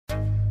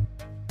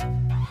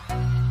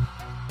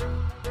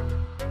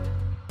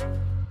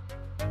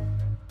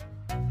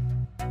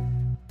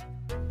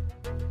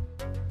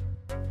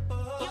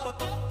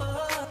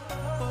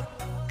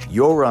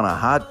you're on a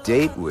hot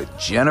date with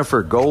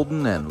Jennifer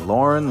Golden and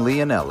Lauren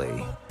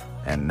Leonelli.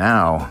 And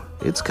now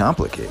it's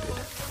complicated.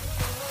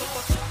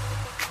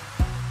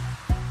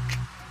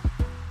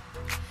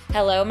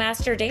 Hello,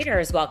 Master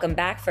Daters. Welcome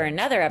back for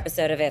another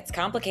episode of It's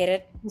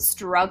Complicated. The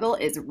struggle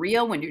is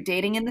real when you're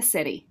dating in the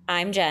city.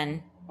 I'm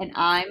Jen. And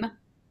I'm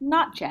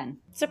not Jen.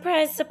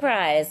 Surprise,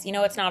 surprise. You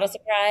know it's not a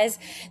surprise?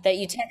 That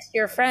you text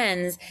your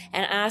friends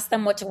and ask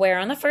them what to wear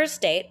on the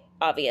first date,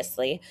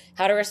 obviously,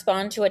 how to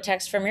respond to a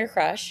text from your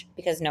crush,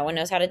 because no one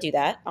knows how to do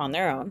that on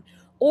their own,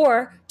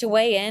 or to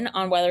weigh in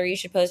on whether you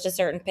should post a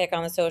certain pic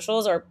on the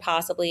socials or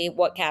possibly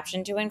what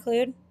caption to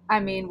include. I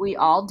mean, we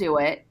all do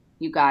it,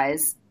 you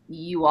guys.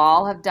 You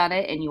all have done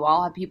it, and you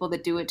all have people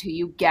that do it to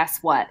you. Guess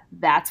what?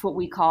 That's what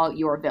we call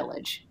your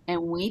village.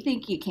 And we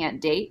think you can't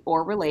date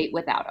or relate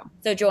without them.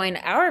 So join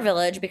our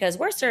village because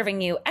we're serving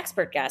you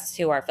expert guests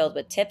who are filled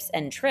with tips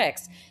and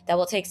tricks that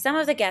will take some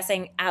of the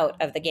guessing out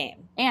of the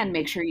game. And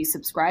make sure you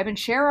subscribe and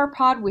share our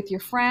pod with your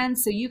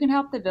friends so you can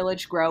help the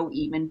village grow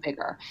even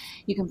bigger.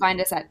 You can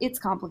find us at It's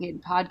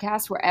Complicated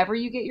Podcast wherever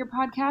you get your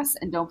podcasts.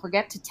 And don't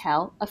forget to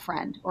tell a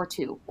friend or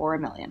two or a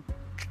million.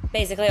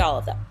 Basically all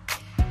of them.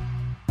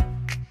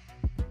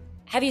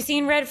 Have you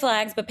seen red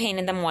flags but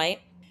painted them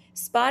white?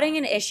 Spotting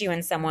an issue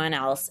in someone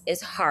else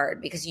is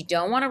hard because you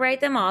don't want to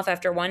write them off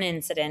after one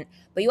incident,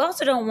 but you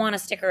also don't want to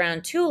stick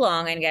around too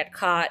long and get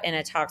caught in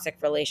a toxic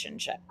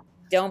relationship.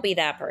 Don't be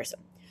that person.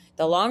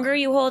 The longer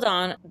you hold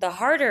on, the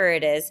harder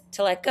it is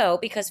to let go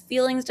because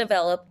feelings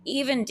develop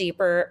even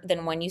deeper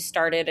than when you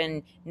started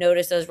and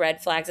noticed those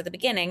red flags at the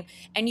beginning,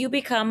 and you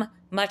become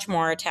much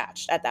more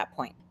attached at that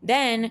point.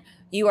 Then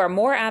you are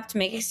more apt to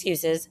make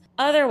excuses,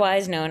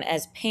 otherwise known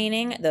as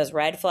painting those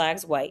red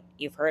flags white.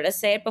 You've heard us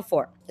say it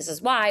before. This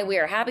is why we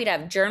are happy to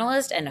have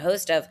journalist and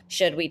host of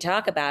Should We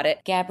Talk About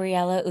It,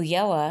 Gabriela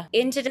Ulloa,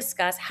 in to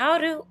discuss how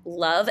to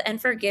love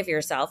and forgive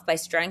yourself by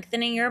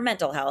strengthening your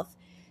mental health,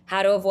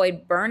 how to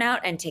avoid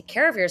burnout and take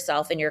care of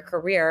yourself in your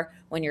career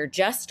when you're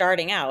just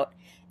starting out,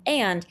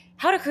 and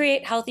how to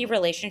create healthy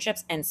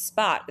relationships and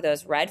spot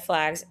those red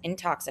flags in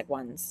toxic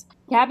ones.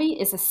 Gabby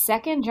is a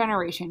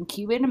second-generation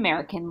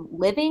Cuban-American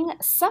living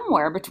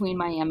somewhere between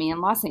Miami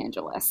and Los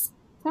Angeles.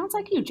 Sounds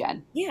like you,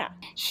 Jen. Yeah.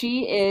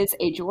 She is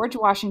a George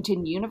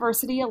Washington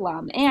University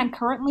alum and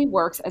currently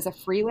works as a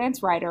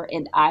freelance writer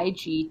and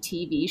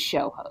IGTV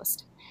show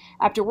host.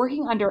 After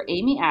working under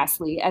Amy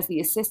Astley as the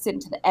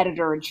assistant to the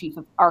editor-in-chief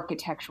of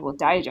Architectural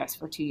Digest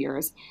for 2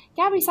 years,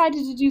 Gabby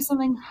decided to do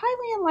something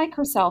highly unlike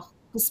herself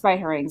despite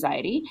her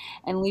anxiety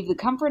and leave the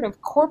comfort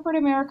of corporate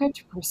America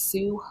to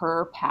pursue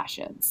her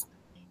passions.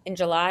 In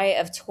July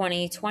of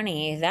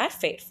 2020, that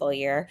fateful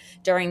year,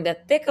 during the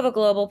thick of a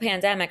global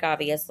pandemic,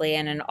 obviously,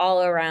 and an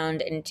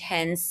all-around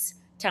intense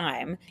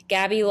time,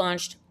 Gabby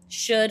launched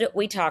Should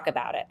We Talk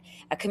About It,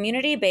 a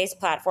community-based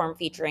platform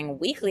featuring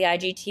weekly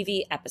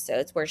IGTV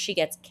episodes where she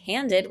gets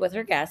candid with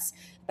her guests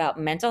about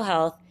mental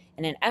health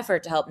in an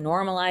effort to help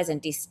normalize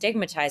and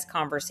destigmatize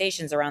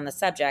conversations around the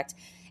subject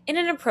in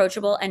an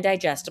approachable and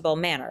digestible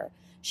manner.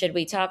 Should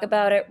We Talk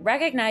About It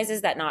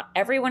recognizes that not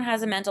everyone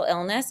has a mental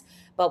illness,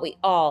 but we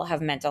all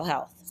have mental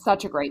health.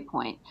 Such a great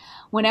point.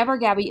 Whenever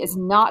Gabby is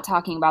not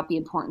talking about the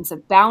importance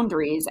of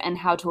boundaries and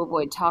how to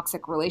avoid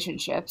toxic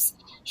relationships,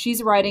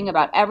 she's writing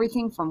about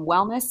everything from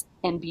wellness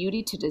and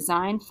beauty to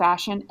design,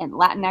 fashion, and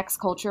Latinx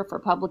culture for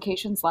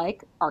publications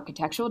like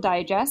Architectural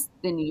Digest,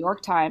 The New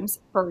York Times,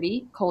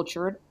 Birdie,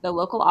 Cultured, The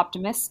Local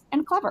Optimist,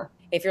 and Clever.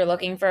 If you're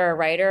looking for a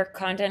writer,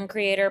 content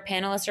creator,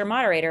 panelist, or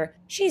moderator,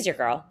 she's your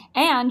girl.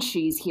 And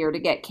she's here to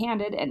get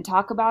candid and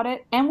talk about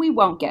it, and we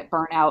won't get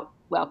burnt out.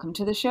 Welcome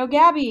to the show,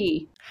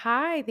 Gabby.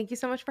 Hi, thank you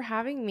so much for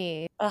having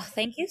me. Oh,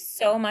 thank you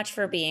so much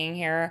for being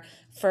here.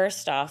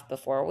 First off,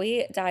 before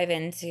we dive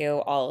into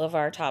all of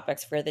our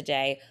topics for the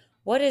day,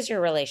 what is your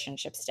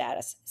relationship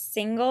status?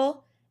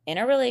 Single, in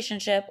a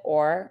relationship,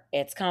 or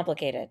it's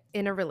complicated?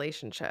 In a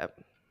relationship.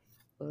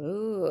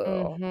 Ooh.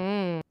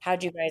 Mm-hmm.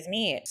 How'd you guys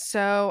meet?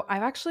 So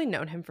I've actually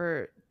known him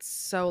for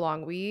so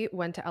long. We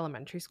went to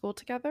elementary school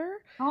together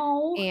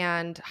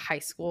and high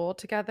school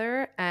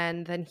together.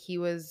 And then he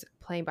was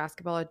playing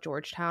basketball at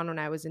Georgetown when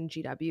I was in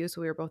GW. So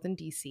we were both in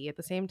DC at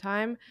the same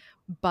time.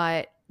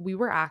 But we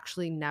were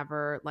actually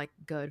never like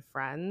good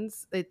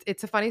friends.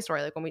 It's a funny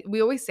story. Like when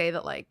we always say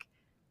that like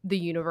the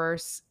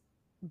universe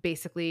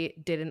basically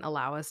didn't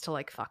allow us to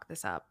like fuck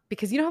this up,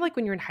 because you know how like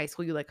when you're in high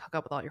school you like hook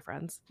up with all your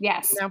friends.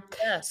 Yes. You know?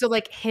 Yes. So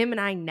like him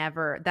and I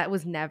that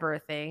was never a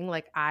thing.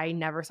 Like I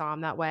never saw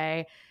him that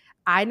way.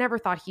 I never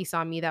thought he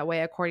saw me that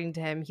way. According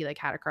to him, he like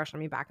had a crush on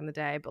me back in the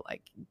day, but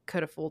like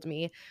could have fooled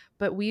me.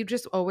 But we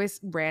just always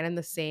ran in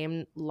the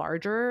same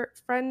larger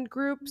friend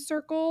group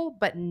circle,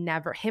 but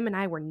never, him and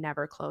I were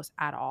never close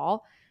at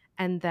all.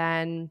 And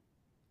then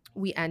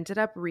we ended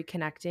up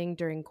reconnecting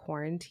during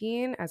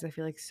quarantine, as I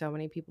feel like so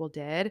many people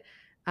did,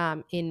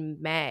 in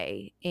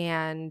May.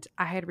 And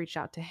I had reached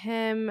out to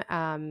him.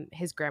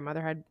 His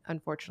grandmother had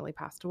unfortunately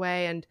passed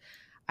away, and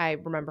I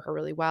remember her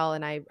really well.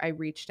 And I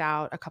reached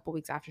out a couple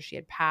weeks after she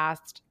had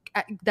passed,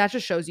 that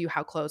just shows you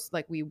how close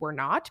like we were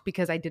not,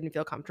 because I didn't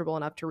feel comfortable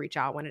enough to reach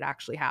out when it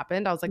actually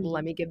happened. I was like,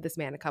 let me give this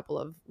man a couple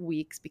of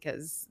weeks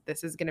because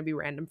this is going to be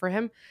random for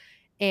him.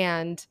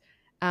 And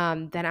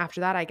then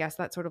after that, I guess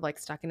that sort of like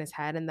stuck in his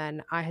head. And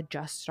then I had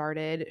just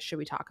started Should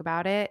We Talk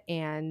About It?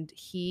 And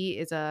he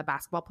is a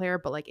basketball player,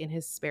 but like in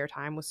his spare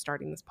time was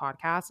starting this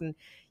podcast. And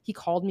he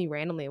called me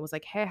randomly and was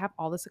like, hey, I have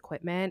all this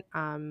equipment.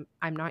 I'm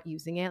not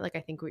using it. Like,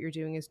 I think what you're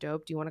doing is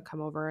dope. Do you want to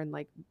come over and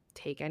like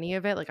take any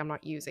of it? Like, I'm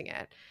not using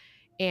it.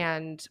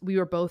 And we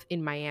were both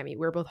in Miami.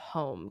 We were both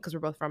home because we're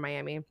both from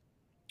Miami,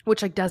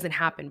 which like doesn't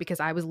happen because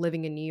I was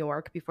living in New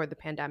York before the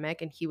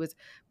pandemic and he was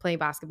playing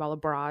basketball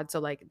abroad. So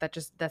like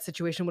that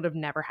situation would have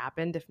never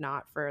happened if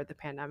not for the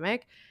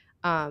pandemic.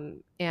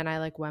 And I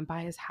like went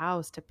by his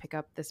house to pick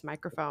up this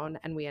microphone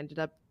and we ended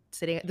up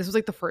sitting. This was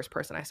like the first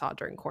person I saw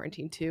during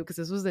quarantine too, because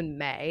this was in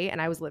May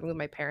and I was living with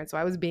my parents. So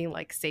I was being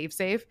like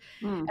safe.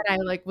 And I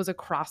like was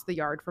across the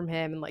yard from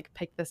him and like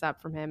picked this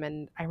up from him.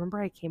 And I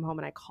remember I came home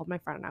and I called my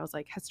friend and I was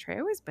like, has Trey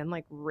always been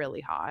like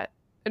really hot?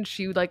 And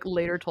she like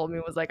later told me,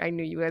 was like, I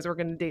knew you guys were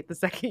going to date the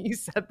second you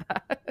said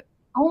that.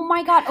 Oh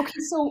my God. Okay.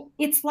 So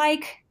it's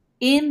like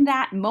in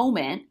that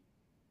moment,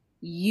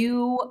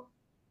 you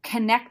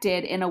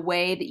connected in a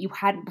way that you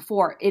hadn't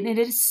before. And it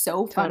is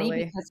so funny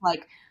because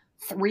like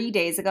 3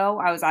 days ago,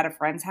 I was at a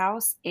friend's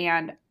house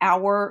and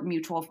our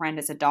mutual friend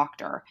is a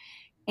doctor.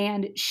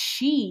 And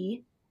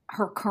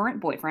her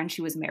current boyfriend,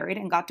 she was married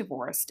and got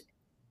divorced.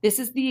 This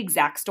is the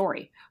exact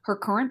story. Her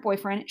current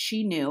boyfriend,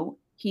 she knew.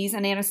 He's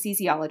an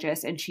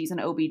anesthesiologist and she's an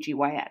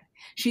OBGYN.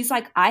 She's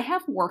like, I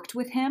have worked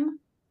with him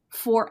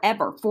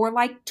forever, for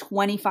like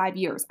 25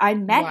 years. I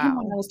met him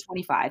when I was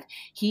 25.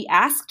 He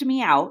asked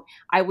me out.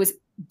 I was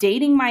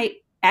dating my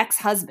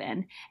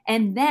ex-husband.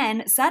 And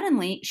then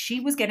suddenly she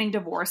was getting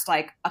divorced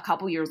like a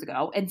couple years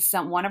ago. And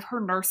one of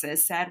her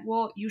nurses said,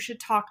 well, you should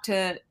talk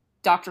to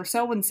Dr.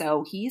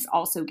 So-and-so, he's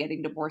also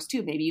getting divorced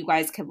too. Maybe you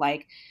guys could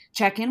like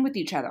check in with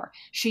each other.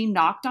 She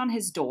knocked on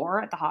his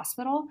door at the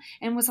hospital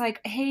and was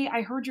like, hey,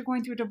 I heard you're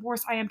going through a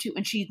divorce. I am too.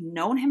 And she'd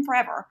known him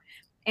forever.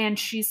 And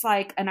she's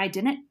like, and I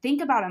didn't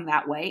think about him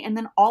that way. And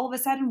then all of a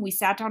sudden we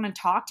sat down and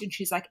talked and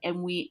she's like,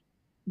 and we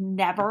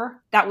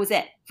never, that was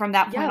it from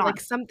that point on.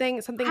 Like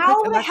something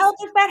how the hell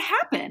does that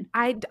happen?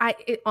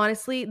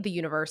 Honestly, the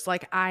universe,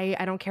 like I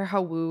don't care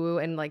how woo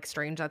and like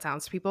strange that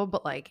sounds to people,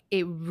 but like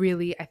it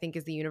really I think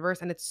is the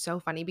universe. And it's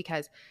so funny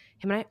because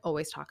him and I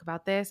always talk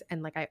about this,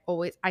 and like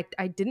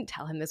I didn't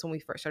tell him this when we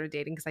first started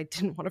dating because I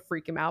didn't want to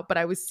freak him out, but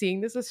I was seeing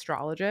this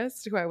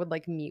astrologist who I would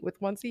like meet with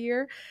once a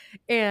year,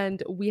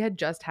 and we had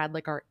just had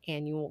like our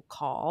annual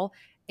call.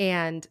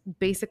 And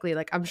basically,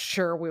 like, I'm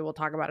sure we will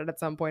talk about it at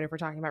some point if we're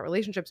talking about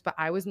relationships, but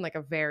I was in like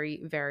a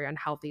very, very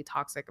unhealthy,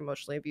 toxic,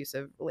 emotionally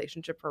abusive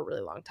relationship for a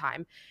really long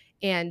time.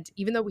 And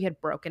even though we had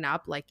broken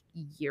up like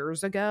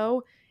years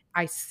ago,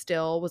 I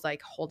still was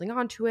like holding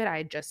on to it. I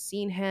had just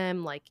seen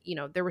him, like, you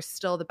know, there was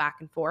still the back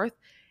and forth.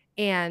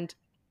 And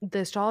the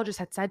astrologist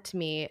had said to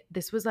me,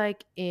 this was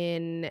like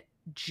in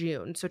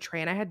June. So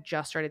Trey and I had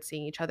just started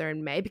seeing each other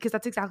in May, because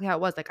that's exactly how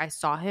it was. Like I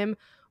saw him,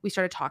 we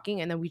started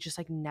talking, and then we just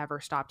like never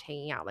stopped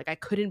hanging out. Like I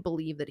couldn't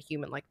believe that a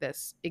human like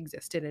this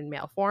existed in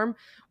male form,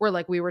 where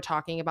like we were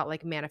talking about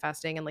like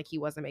manifesting and like he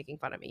wasn't making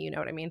fun of me. You know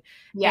what I mean?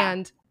 Yeah.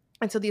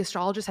 And so the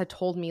astrologist had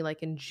told me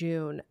like in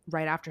June,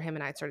 right after him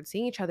and I started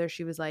seeing each other,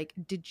 she was like,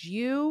 did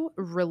you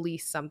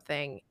release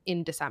something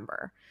in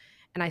December?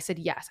 And I said,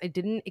 yes. I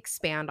didn't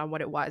expand on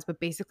what it was, but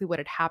basically what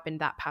had happened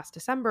that past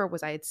December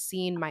was I had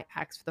seen my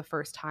ex for the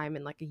first time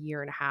in like a year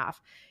and a half.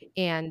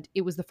 And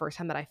it was the first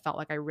time that I felt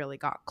like I really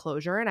got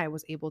closure, and I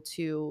was able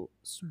to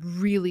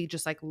really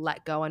just like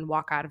let go and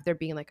walk out of there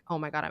being like, oh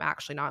my God, I'm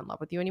actually not in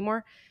love with you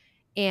anymore.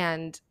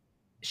 And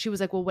she was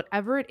like, well,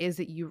 whatever it is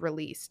that you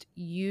released,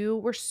 you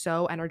were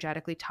so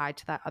energetically tied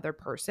to that other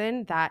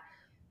person that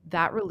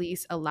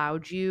release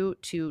allowed you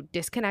to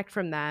disconnect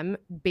from them,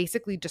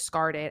 basically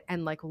discard it,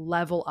 and like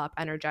level up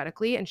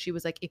energetically. And she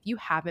was like, if you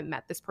haven't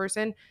met this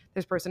person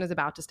is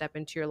about to step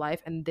into your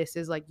life, and this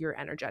is like your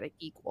energetic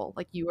equal.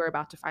 Like you are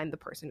about to find the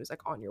person who's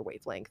like on your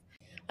wavelength.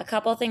 A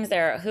couple things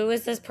there. Who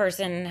is this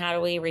person? How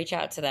do we reach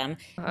out to them?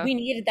 We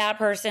needed that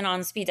person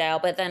on speed dial,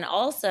 but then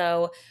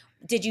also,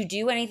 did you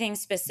do anything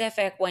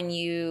specific when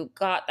you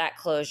got that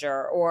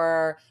closure,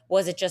 or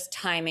was it just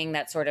timing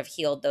that sort of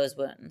healed those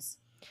wounds?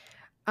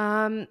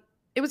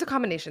 It was a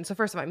combination. So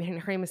first of all, I mean,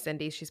 her name is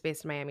Cindy. She's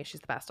based in Miami. She's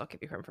the best. I'll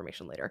give you her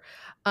information later.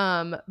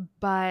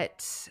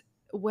 But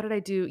what did I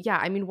do? Yeah,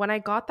 I mean, when I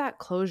got that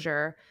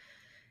closure,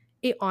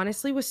 it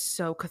honestly was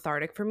so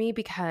cathartic for me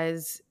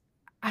because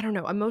I don't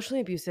know,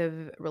 emotionally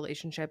abusive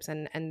relationships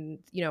and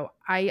you know,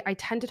 I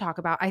tend to talk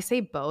about, I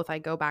say both. I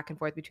go back and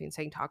forth between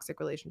saying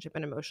toxic relationship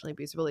and emotionally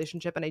abusive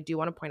relationship. And I do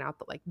want to point out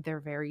that like they're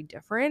very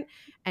different.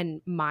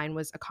 And mine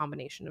was a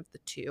combination of the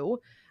two.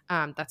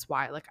 That's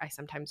why like I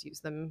sometimes use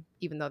them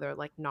even though they're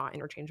like not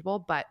interchangeable.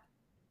 But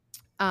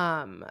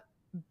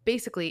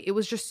basically it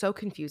was just so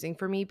confusing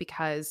for me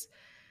because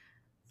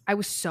I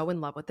was so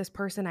in love with this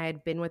person. I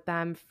had been with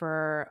them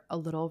for a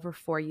little over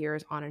 4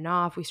 years on and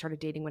off. We started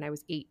dating when I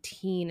was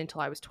 18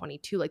 until I was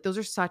 22. Like those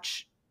are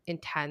such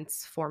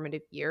intense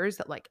formative years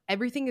that like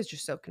everything is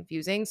just so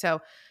confusing.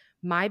 So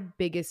my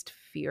biggest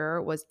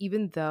fear was,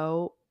 even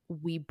though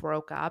we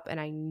broke up and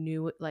I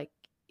knew like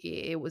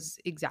it was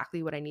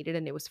exactly what I needed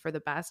and it was for the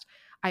best,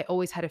 I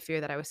always had a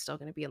fear that I was still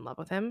going to be in love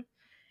with him.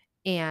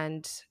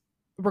 And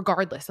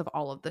regardless of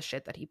all of the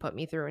shit that he put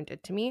me through and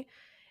did to me.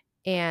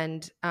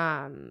 And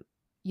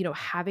you know,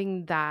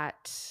 having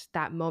that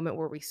moment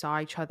where we saw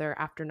each other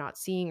after not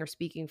seeing or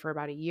speaking for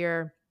about a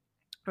year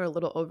or a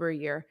little over a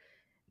year,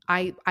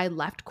 I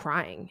left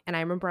crying. And I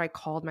remember I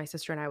called my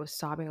sister and I was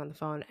sobbing on the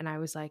phone and I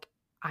was like,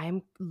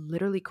 I'm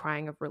literally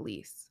crying of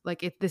release.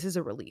 Like, if this is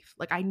a relief.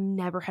 Like, I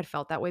never had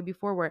felt that way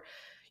before, where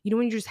you know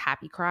when you just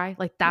happy cry?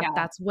 Like Yeah.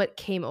 that's what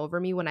came over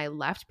me when I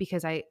left,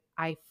 because I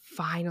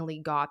finally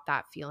got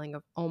that feeling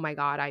of, oh my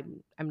God,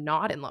 I'm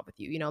not in love with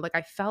you. You know, like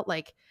I felt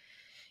like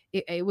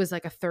it was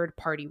like a third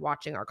party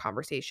watching our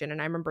conversation. And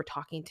I remember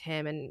talking to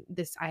him, and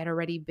this, I had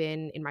already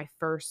been in my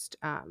first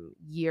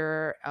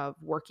year of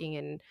working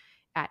in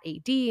at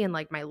AD, and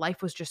like my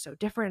life was just so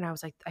different. And I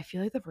was like, I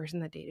feel like the person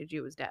that dated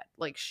you is dead.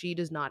 Like, she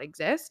does not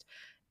exist.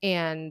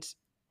 And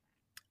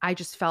I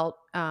just felt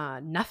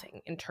nothing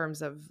in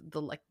terms of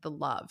the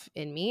love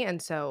in me. And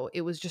so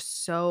it was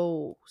just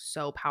so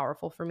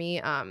powerful for me.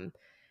 And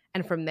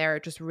from there,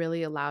 it just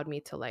really allowed me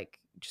to like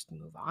just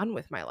move on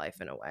with my life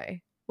in a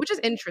way, which is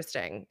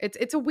interesting.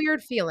 It's a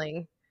weird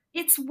feeling.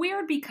 It's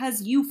weird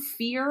because you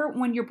fear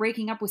when you're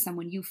breaking up with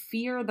someone, you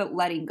fear the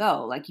letting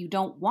go. Like, you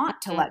don't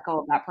want to Mhm. let go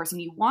of that person.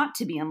 You want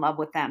to be in love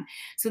with them.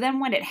 So then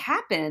when it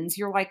happens,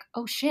 you're like,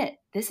 oh shit,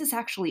 this is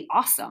actually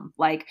awesome.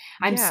 Like,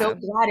 I'm so Yeah.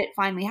 glad it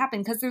finally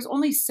happened, because there's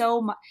only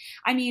so much.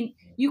 I mean,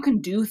 you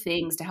can do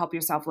things to help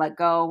yourself let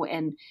go,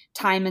 and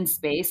time and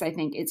space, I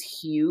think, is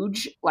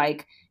huge.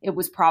 Like, it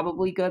was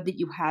probably good that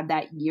you had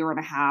that year and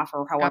a half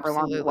or however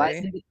long it was in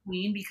Absolutely.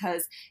 between,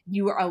 because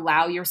you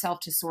allow yourself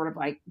to sort of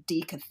like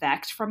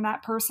decaffect from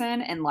that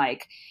person. And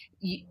like,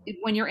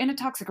 when you're in a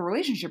toxic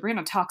relationship, you're in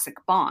a toxic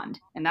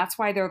bond, and that's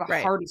why they're the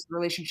Right. hardest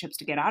relationships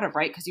to get out of,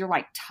 right? Because you're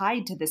like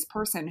tied to this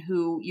person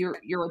who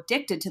you're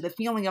addicted to the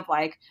feeling of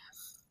like,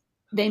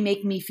 they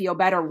make me feel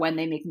better when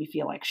they make me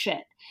feel like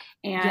shit.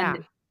 And Yeah.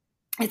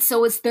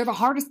 they're the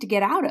hardest to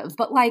get out of.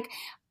 But like,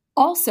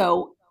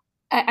 also,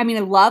 I mean,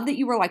 I love that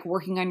you were like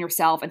working on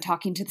yourself and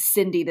talking to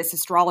Cindy, this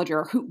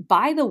astrologer, who,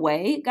 by the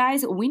way,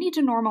 guys, we need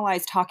to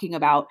normalize talking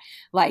about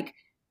like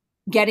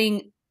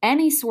getting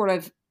any sort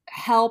of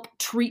help,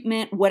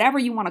 treatment, whatever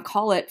you want to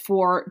call it,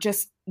 for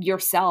just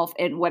yourself,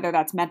 and whether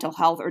that's mental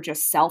health or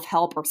just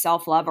self-help or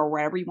self-love or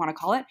whatever you want to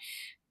call it.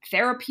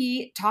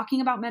 Therapy,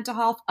 talking about mental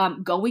health,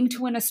 going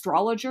to an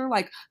astrologer,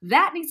 like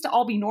that needs to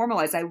all be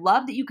normalized. I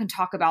love that you can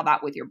talk about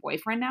that with your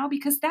boyfriend now,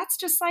 because that's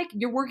just like,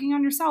 you're working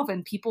on yourself,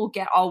 and people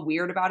get all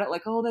weird about it.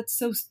 Like, oh, that's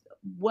so,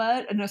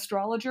 what, an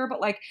astrologer? But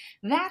like,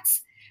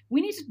 that's,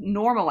 we need to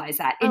normalize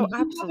that. Oh, And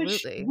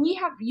absolutely.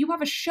 you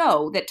have a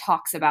show that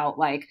talks about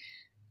like,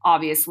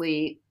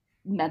 obviously,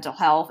 mental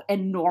health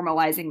and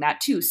normalizing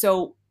that too.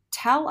 So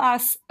tell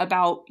us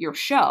about your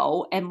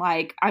show. And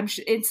like, I'm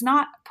sure it's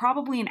not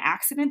probably an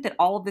accident that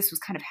all of this was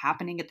kind of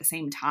happening at the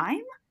same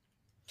time.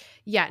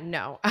 Yeah,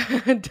 no,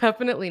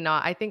 definitely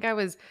not. I think I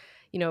was,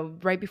 you know,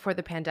 right before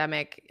the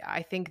pandemic.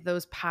 I think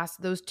those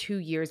 2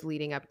 years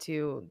leading up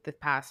to the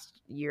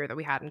past year that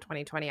we had in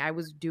 2020, I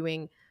was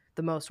doing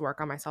the most work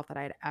on myself that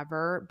I had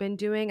ever been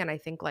doing. And I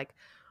think like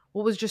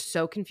what was just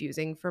so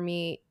confusing for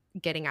me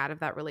getting out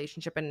of that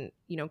relationship, and,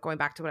 you know, going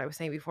back to what I was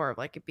saying before of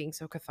like it being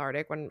so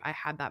cathartic when I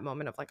had that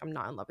moment of like, I'm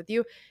not in love with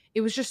you.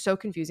 It was just so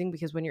confusing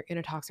because when you're in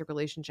a toxic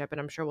relationship,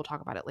 and I'm sure we'll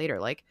talk about it later,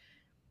 like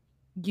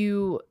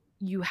you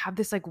have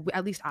this like,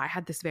 at least I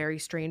had this very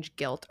strange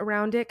guilt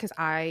around it, because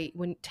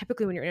when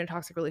typically when you're in a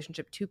toxic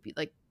relationship,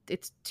 like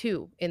it's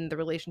two in the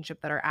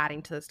relationship that are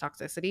adding to this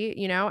toxicity,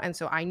 you know. And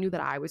so I knew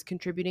that I was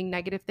contributing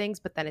negative things,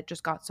 but then it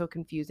just got so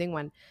confusing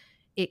when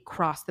it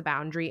crossed the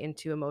boundary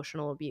into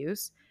emotional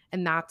abuse.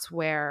 And that's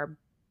where,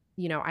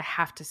 you know, I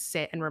have to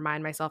sit and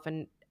remind myself,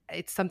 and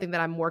it's something that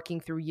I'm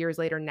working through years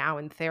later now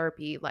in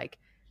therapy, like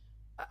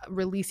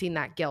releasing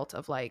that guilt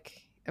of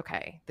like,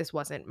 okay, this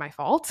wasn't my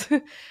fault.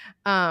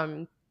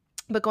 um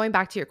but going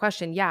back to your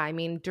question, yeah, I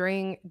mean,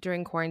 during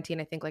quarantine,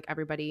 I think like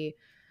everybody,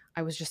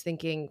 I was just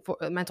thinking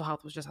mental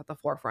health was just at the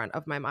forefront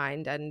of my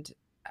mind, and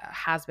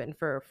has been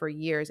for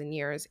years and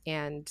years.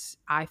 And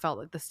I felt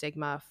like the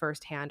stigma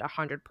firsthand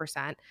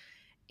 100%.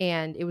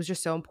 And it was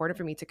just so important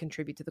for me to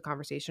contribute to the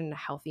conversation in a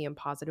healthy and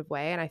positive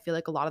way. And I feel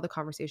like a lot of the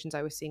conversations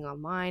I was seeing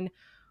online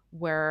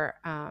were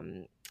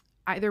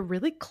either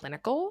really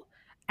clinical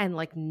and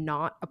like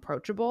not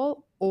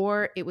approachable,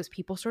 or it was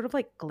people sort of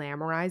like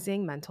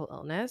glamorizing mental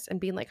illness and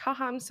being like,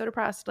 haha, I'm so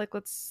depressed, like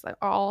let's like,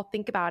 all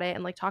think about it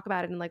and like talk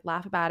about it and like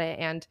laugh about it,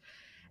 and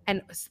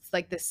it's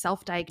like this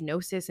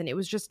self-diagnosis. And it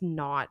was just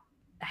not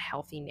a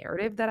healthy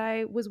narrative that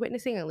I was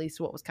witnessing, at least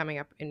what was coming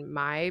up in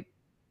my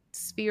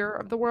sphere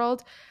of the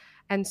world.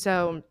 And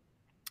so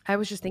I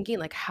was just thinking,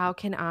 like, how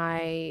can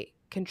I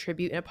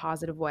contribute in a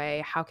positive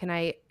way? How can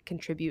I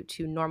contribute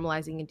to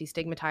normalizing and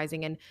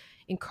destigmatizing and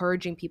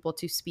encouraging people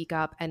to speak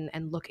up and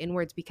look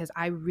inwards? Because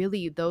I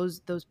really,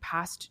 those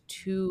past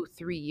 2-3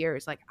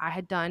 years, like I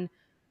had done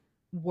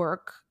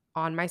work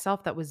on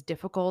myself that was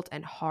difficult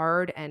and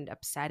hard and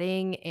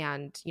upsetting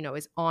and, you know,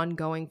 is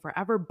ongoing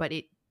forever, but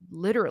it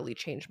literally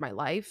changed my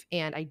life.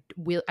 And I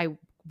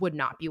would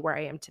not be where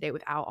I am today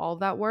without all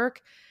of that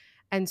work.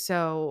 And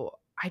so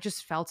I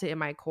just felt it in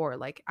my core.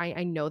 Like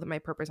I know that my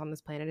purpose on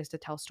this planet is to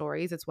tell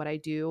stories. It's what I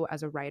do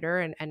as a writer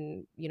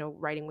and, you know,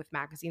 writing with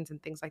magazines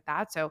and things like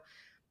that. So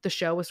the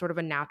show was sort of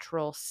a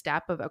natural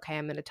step of, okay,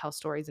 I'm going to tell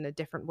stories in a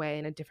different way,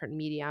 in a different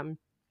medium.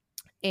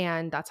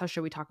 And that's how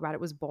Should We Talk About It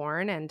was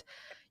born. And,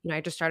 you know,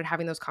 I just started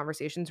having those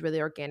conversations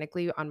really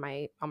organically on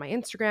my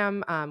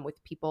Instagram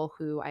with people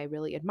who I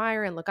really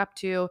admire and look up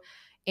to.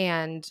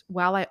 And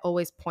while I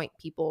always point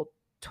people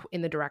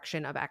in the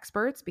direction of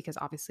experts, because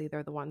obviously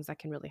they're the ones that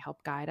can really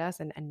help guide us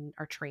and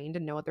are trained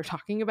and know what they're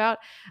talking about,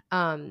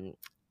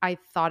 I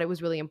thought it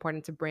was really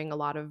important to bring a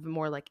lot of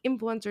more like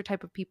influencer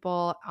type of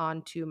people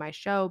onto my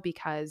show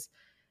because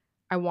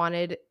I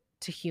wanted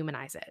to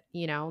humanize it,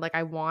 you know, like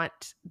I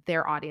want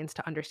their audience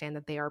to understand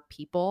that they are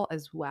people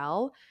as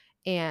well.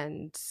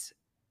 And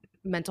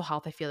mental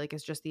health, I feel like,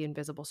 is just the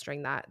invisible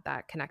string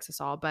that connects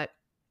us all. But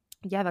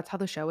yeah, that's how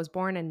the show was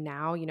born. And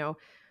now, you know,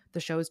 the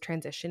show is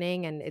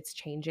transitioning and it's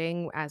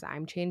changing as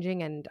I'm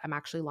changing. And I'm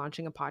actually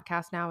launching a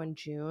podcast now in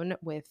June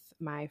with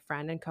my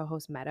friend and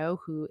co-host Meadow,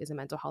 who is a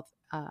mental health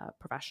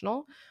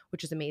professional,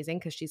 which is amazing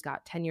because she's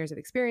got 10 years of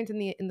experience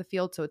in the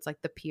field. So it's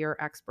like the peer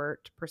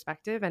expert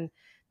perspective. And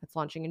that's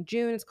launching in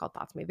June. It's called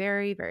Thoughts May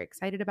Vary. Very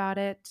excited about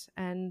it.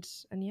 And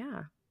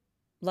yeah.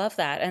 Love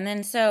that. And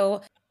then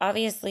so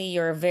obviously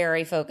you're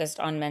very focused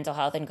on mental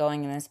health and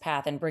going in this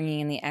path and bringing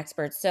in the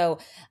experts. So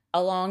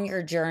along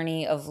your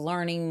journey of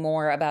learning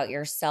more about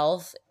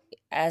yourself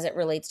as it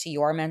relates to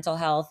your mental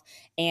health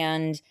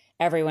and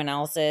everyone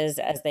else's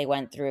as they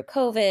went through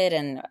COVID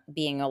and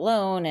being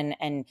alone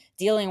and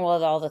dealing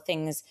with all the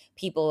things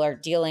people are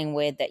dealing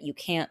with that you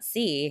can't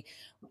see,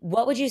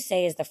 what would you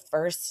say is the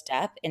first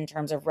step in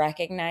terms of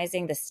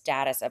recognizing the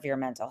status of your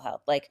mental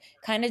health? Like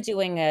kind of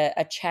doing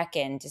a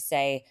check-in to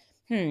say,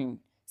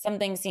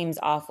 something seems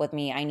off with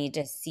me. I need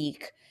to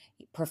seek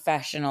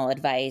professional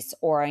advice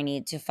or I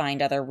need to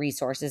find other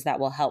resources that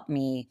will help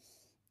me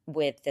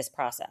with this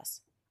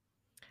process.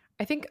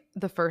 I think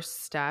the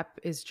first step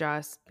is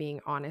just being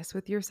honest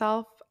with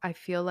yourself. I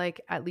feel like,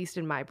 at least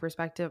in my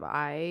perspective,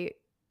 I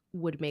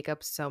would make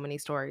up so many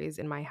stories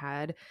in my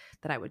head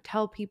that I would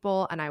tell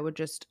people and I would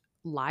just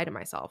lie to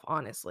myself,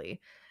 honestly.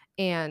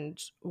 And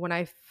when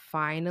I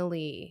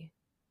finally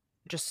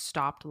just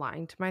stopped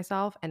lying to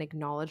myself and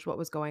acknowledged what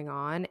was going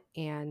on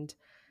and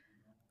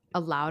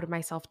allowed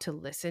myself to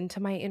listen to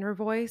my inner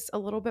voice a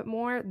little bit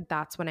more,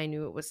 that's when I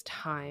knew it was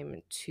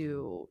time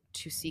to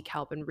seek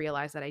help and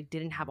realize that I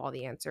didn't have all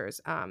the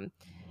answers. And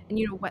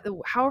you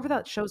know, however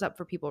that shows up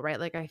for people, right?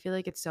 Like I feel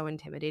like it's so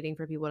intimidating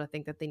for people to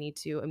think that they need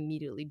to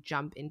immediately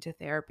jump into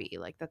therapy.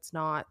 Like that's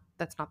not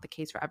the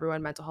case for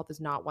everyone. Mental health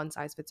is not one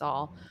size fits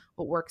all.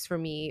 What works for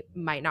me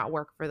might not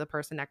work for the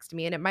person next to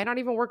me, and it might not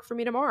even work for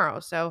me tomorrow.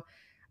 So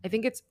I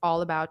think it's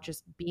all about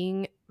just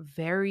being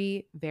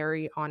very,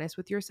 very honest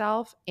with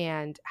yourself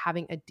and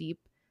having a deep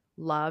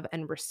love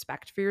and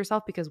respect for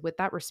yourself, because with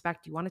that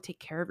respect, you want to take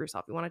care of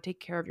yourself. You want to take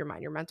care of your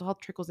mind. Your mental health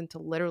trickles into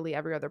literally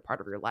every other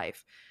part of your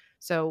life.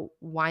 So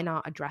why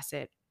not address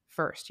it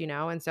first, you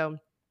know? And so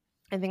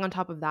I think on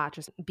top of that,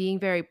 just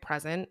being very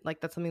present, like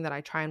that's something that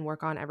I try and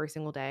work on every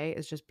single day,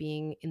 is just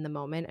being in the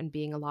moment and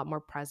being a lot more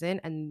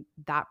present. And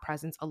that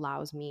presence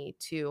allows me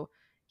to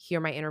hear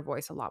my inner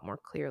voice a lot more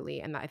clearly.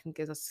 And that I think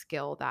is a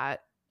skill that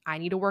I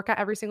need to work at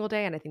every single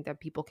day. And I think that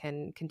people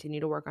can continue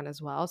to work on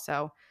as well.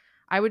 So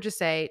I would just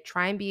say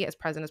try and be as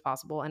present as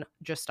possible and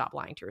just stop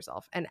lying to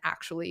yourself and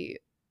actually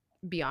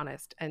be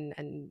honest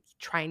and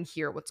try and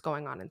hear what's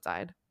going on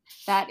inside.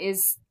 That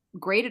is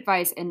great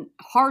advice and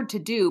hard to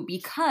do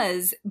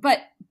because, but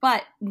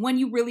when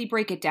you really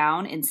break it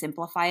down and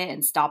simplify it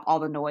and stop all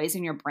the noise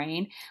in your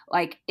brain,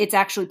 like it's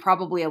actually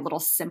probably a little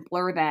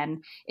simpler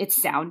than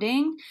it's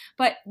sounding.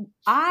 But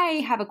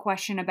I have a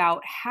question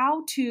about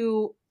how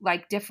to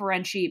like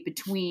differentiate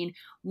between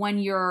when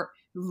you're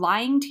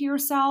lying to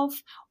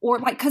yourself or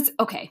like, because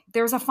okay,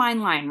 there's a fine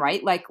line,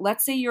 right? Like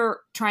let's say you're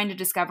trying to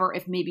discover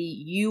if maybe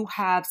you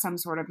have some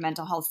sort of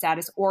mental health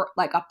status, or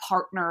like a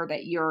partner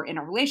that you're in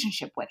a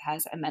relationship with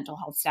has a mental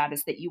health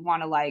status that you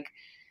want to like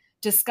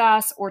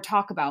discuss or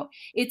talk about.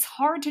 It's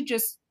hard to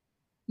just,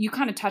 you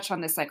kind of touched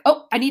on this, like,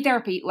 oh, I need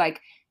therapy. Like,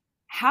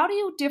 how do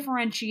you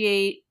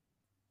differentiate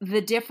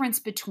the difference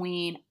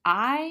between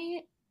I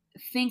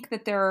think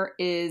that there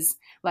is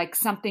like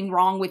something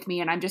wrong with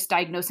me and I'm just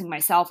diagnosing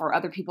myself or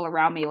other people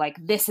around me, like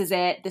this is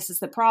it, this is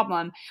the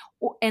problem,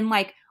 and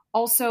like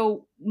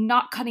also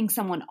not cutting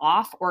someone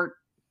off or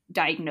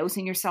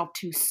diagnosing yourself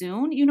too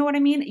soon. You know what I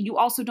mean? You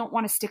also don't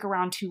want to stick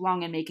around too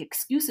long and make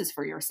excuses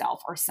for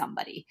yourself or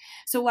somebody.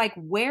 So like,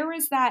 where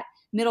is that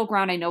middle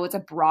ground? I know it's a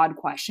broad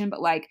question,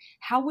 but like,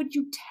 how would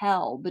you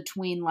tell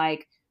between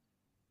like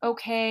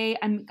okay,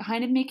 I'm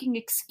kind of making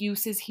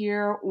excuses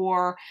here,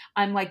 or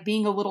I'm like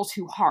being a little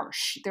too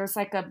harsh. There's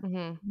like a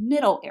Mhm.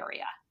 middle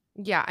area.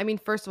 Yeah, I mean,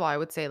 first of all, I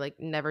would say like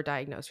never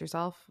diagnose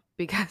yourself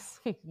because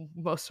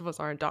most of us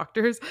aren't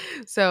doctors.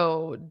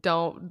 So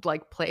don't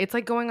like play. It's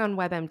like going on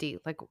WebMD.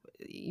 Like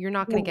you're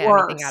not The going to get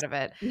anything worst. out of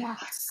it. Yeah.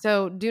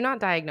 So do not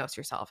diagnose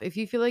yourself. If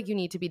you feel like you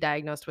need to be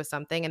diagnosed with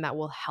something and that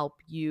will help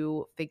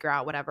you figure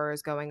out whatever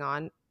is going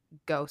on,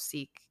 go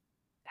seek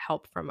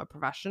help from a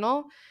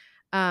professional.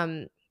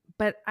 Um,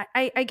 but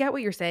I get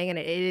what you're saying, and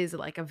it is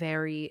like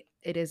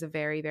it is a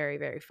very, very,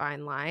 very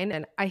fine line.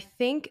 And I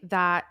think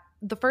that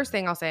the first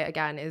thing I'll say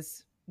again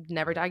is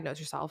never diagnose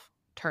yourself.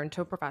 Turn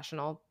to a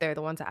professional. They're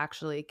the ones that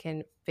actually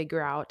can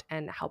figure out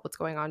and help what's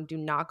going on. Do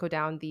not go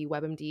down the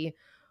WebMD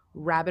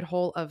rabbit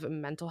hole of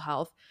mental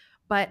health.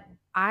 But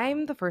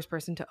I'm the first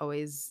person to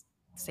always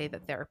say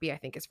that therapy, I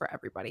think, is for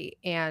everybody.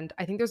 And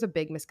I think there's a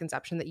big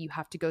misconception that you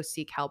have to go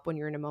seek help when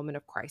you're in a moment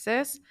of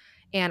crisis.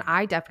 And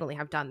I definitely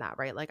have done that,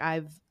 right? Like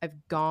I've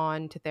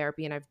gone to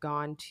therapy and I've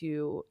gone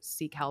to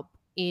seek help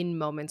in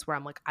moments where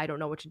I'm like, I don't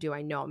know what to do.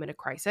 I know I'm in a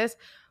crisis.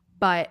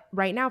 But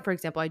right now, for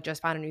example, I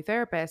just found a new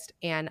therapist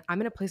and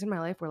I'm in a place in my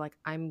life where like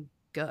I'm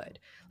good.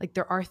 Like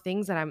there are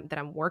things that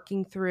I'm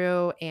working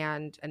through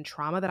and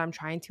trauma that I'm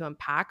trying to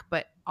unpack,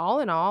 but all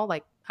in all,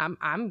 like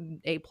I'm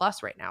A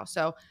plus right now.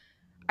 So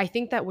I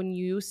think that when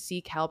you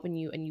seek help and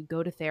you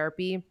go to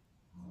therapy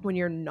when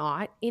you're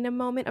not in a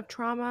moment of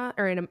trauma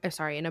or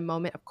in a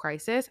moment of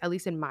crisis, at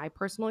least in my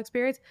personal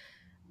experience,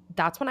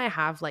 that's when I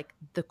have like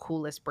the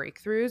coolest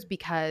breakthroughs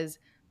because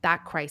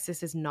that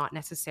crisis is not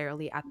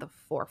necessarily at the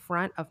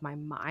forefront of my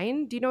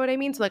mind. Do you know what I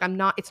mean? So like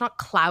it's not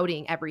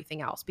clouding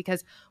everything else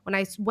because when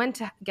I went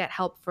to get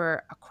help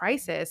for a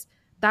crisis,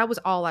 that was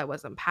all I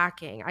was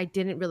unpacking. I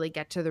didn't really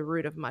get to the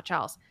root of much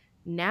else.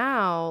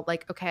 Now,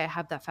 like, okay, I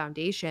have that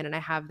foundation and I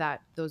have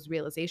those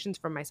realizations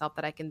for myself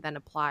that I can then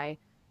apply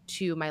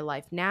to my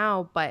life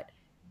now. But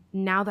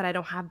now that I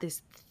don't have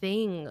this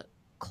thing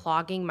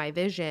clogging my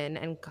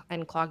vision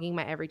and clogging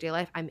my everyday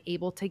life, I'm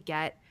able to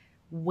get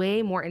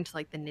way more into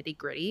like the nitty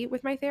gritty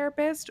with my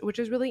therapist, which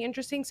is really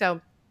interesting.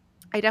 So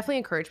I definitely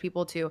encourage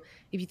people to,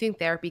 if you think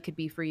therapy could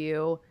be for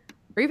you,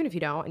 or even if you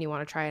don't and you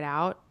want to try it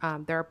out,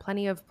 there are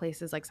plenty of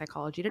places like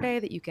Psychology Today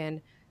that you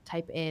can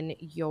type in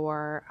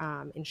your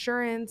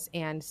insurance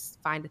and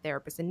find a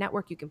therapist and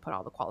network. You can put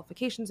all the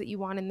qualifications that you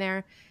want in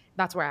there.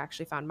 That's where I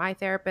actually found my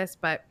therapist.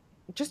 But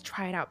just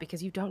try it out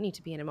because you don't need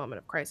to be in a moment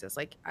of crisis.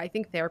 Like I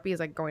think therapy is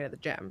like going to the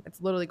gym.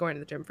 It's literally going to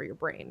the gym for your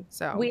brain.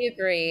 So We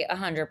agree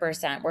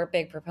 100%. We're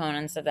big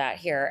proponents of that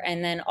here.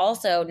 And then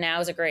also now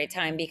is a great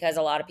time because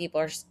a lot of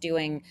people are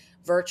doing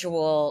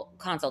virtual right.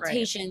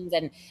 consultations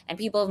and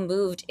people have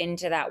moved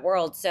into that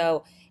world.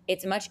 So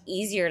it's much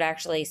easier to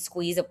actually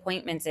squeeze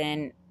appointments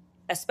in,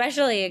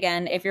 especially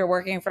again if you're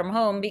working from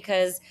home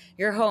because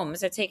you're home.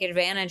 So take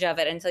advantage of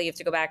it until you have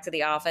to go back to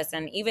the office.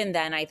 And even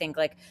then, I think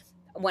like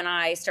when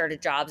I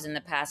started jobs in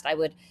the past, I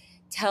would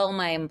tell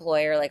my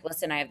employer like,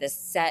 listen, I have this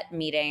set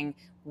meeting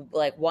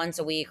like once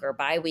a week or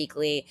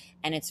bi-weekly,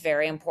 and it's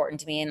very important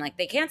to me, and like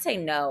they can't say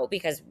no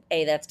because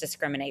A, that's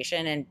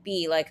discrimination, and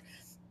B, like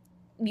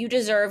you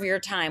deserve your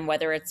time,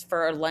 whether it's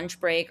for a lunch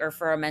break or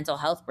for a mental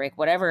health break,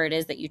 whatever it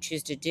is that you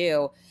choose to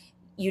do,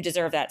 you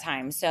deserve that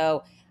time.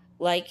 So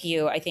like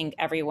you, I think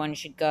everyone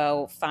should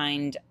go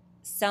find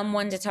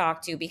someone to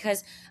talk to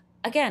because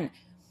again,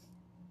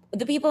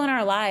 the people in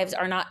our lives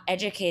are not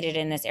educated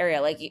in this area.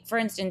 Like, for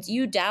instance,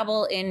 you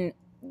dabble in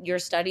your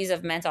studies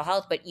of mental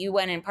health, but you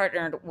went and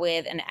partnered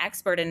with an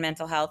expert in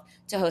mental health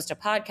to host a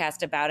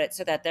podcast about it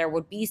so that there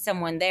would be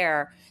someone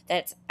there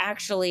that's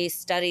actually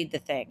studied the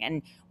thing.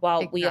 And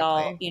while we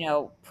all,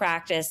 Exactly.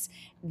 practice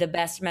the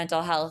best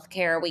mental health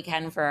care we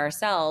can for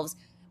ourselves,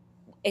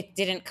 it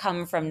didn't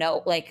come from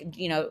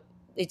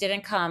it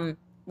didn't come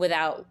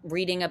without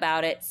reading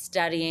about it,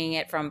 studying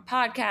it from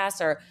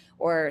podcasts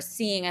or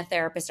seeing a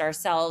therapist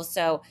ourselves.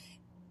 So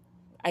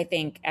I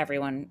think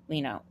everyone,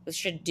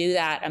 should do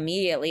that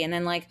immediately. And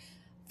then like,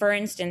 for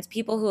instance,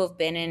 people who have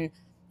been in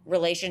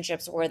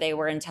relationships where they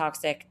were in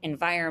toxic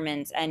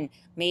environments and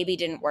maybe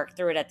didn't work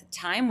through it at the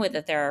time with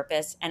a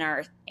therapist and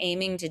are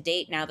aiming to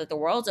date now that the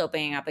world's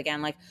opening up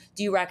again, like,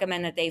 do you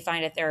recommend that they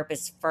find a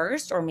therapist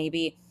first or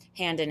maybe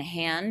hand in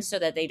hand so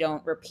that they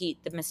don't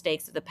repeat the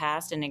mistakes of the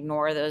past and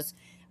ignore those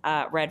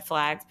red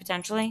flags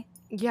potentially?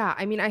 Yeah,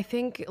 I mean, I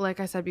think, like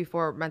I said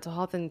before, mental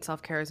health and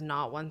self care is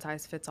not one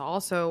size fits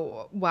all.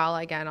 So, while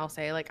again, I'll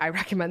say, like, I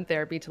recommend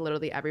therapy to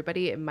literally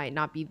everybody, it might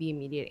not be the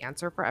immediate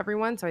answer for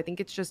everyone. So, I think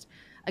it's just,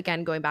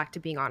 again, going back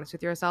to being honest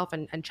with yourself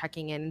and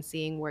checking in and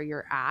seeing where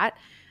you're at.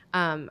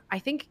 I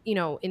think,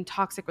 in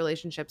toxic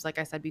relationships, like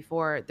I said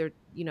before,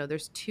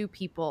 there's two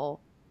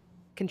people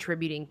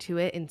contributing to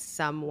it in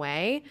some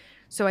way.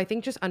 So I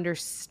think just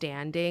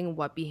understanding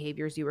what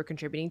behaviors you were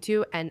contributing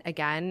to. And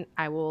again,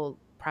 I will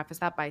preface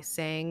that by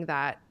saying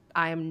that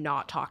I am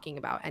not talking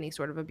about any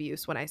sort of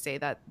abuse when I say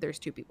that there's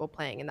two people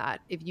playing in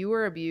that. If you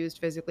were abused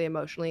physically,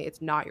 emotionally,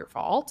 it's not your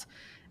fault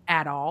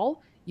at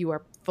all. you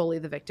are fully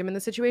the victim in the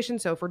situation.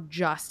 So if we're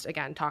just,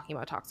 again, talking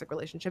about toxic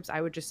relationships,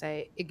 I would just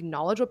say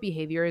acknowledge what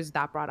behaviors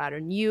that brought out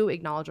in you,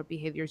 acknowledge what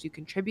behaviors you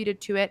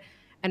contributed to it,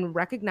 and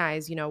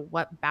recognize, you know,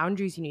 what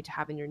boundaries you need to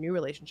have in your new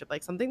relationship.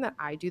 Like something that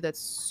I do that's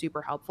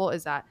super helpful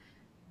is that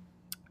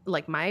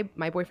like my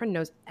boyfriend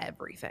knows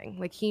everything.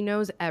 Like he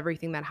knows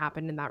everything that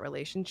happened in that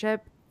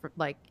relationship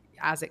like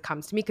as it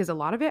comes to me, because a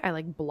lot of it I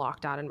like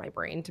blocked out in my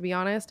brain, to be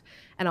honest,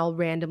 and I'll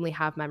randomly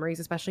have memories,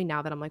 especially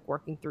now that I'm like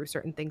working through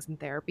certain things in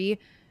therapy.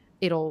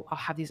 I'll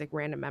have these like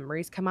random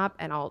memories come up,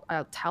 and I'll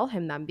tell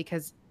him them,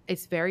 because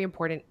it's very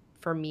important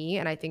for me,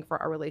 and I think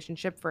for our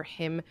relationship, for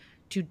him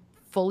to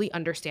fully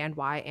understand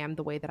why I am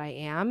the way that I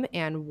am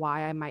and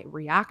why I might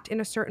react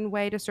in a certain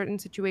way to certain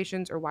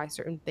situations, or why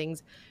certain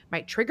things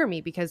might trigger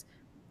me. Because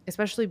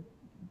especially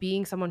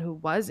being someone who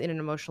was in an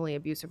emotionally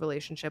abusive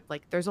relationship,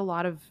 like there's a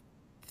lot of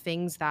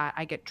things that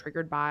I get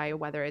triggered by,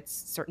 whether it's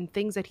certain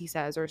things that he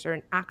says or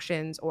certain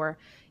actions, or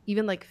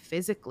even like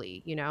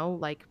physically, you know,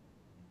 like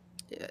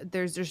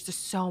there's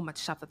just so much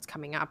stuff that's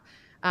coming up.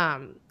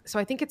 So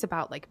I think it's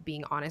about like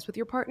being honest with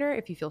your partner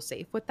if you feel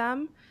safe with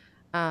them.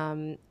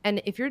 And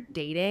if you're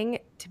dating,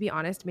 to be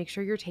honest, make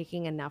sure you're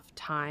taking enough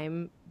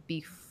time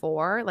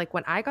before. Like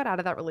when I got out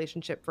of that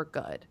relationship for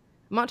good,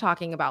 I'm not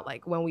talking about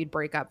like when we'd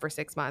break up for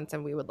 6 months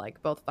and we would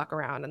like both fuck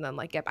around and then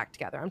like get back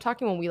together. I'm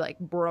talking when we like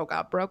broke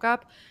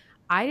up.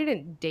 I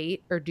didn't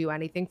date or do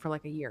anything for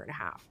like a year and a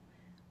half,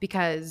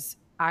 because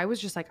I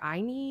was just like, I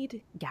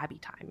need Gabby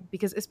time.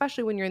 Because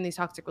especially when you're in these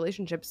toxic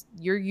relationships,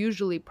 you're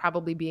usually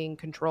probably being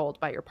controlled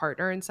by your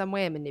partner in some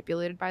way and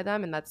manipulated by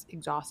them. And that's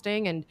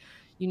exhausting. And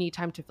you need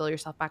time to fill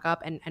yourself back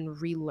up and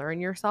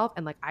relearn yourself.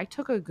 And like, I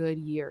took a good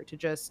year to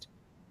just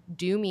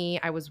do me.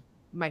 I was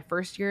my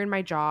first year in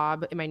my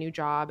new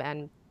job,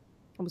 and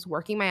I was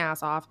working my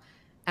ass off,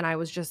 and I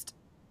was just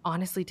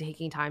honestly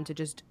taking time to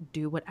just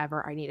do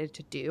whatever I needed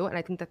to do. And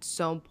I think that's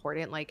so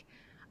important. Like,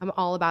 I'm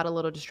all about a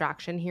little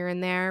distraction here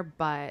and there,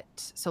 but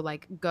so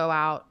like go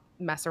out,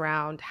 mess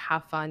around,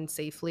 have fun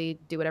safely,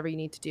 do whatever you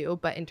need to do.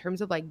 But in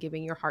terms of like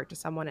giving your heart to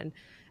someone and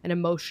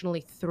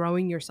emotionally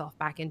throwing yourself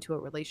back into a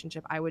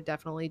relationship, I would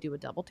definitely do a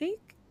double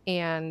take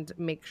and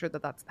make sure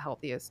that that's the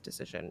healthiest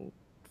decision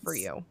for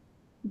you.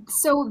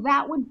 So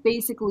that would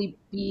basically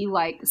be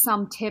like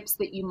some tips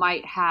that you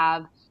might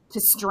have to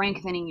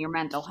strengthening your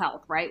mental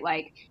health, right?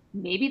 Like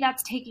maybe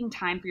that's taking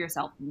time for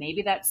yourself.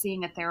 Maybe that's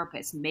seeing a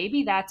therapist.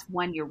 Maybe that's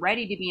when you're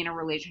ready to be in a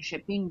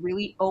relationship, being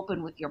really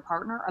open with your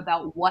partner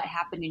about what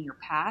happened in your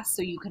past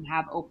so you can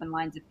have open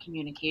lines of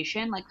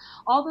communication. Like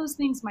all those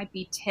things might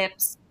be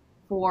tips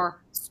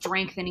for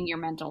strengthening your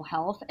mental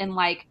health, and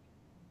like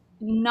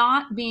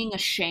not being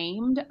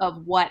ashamed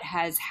of what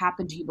has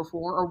happened to you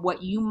before or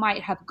what you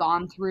might have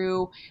gone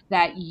through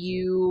that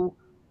you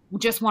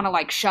just want to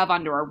like shove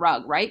under a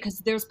rug, right? Because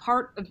there's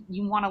part of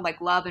you want to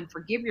like love and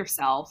forgive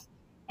yourself,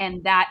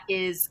 and that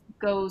is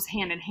goes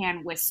hand in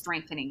hand with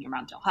strengthening your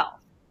mental health.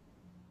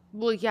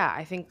 Well, yeah,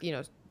 I think, you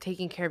know,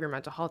 taking care of your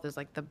mental health is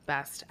like the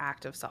best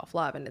act of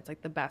self-love, and it's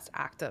like the best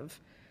act of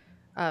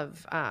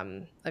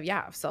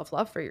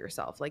self-love for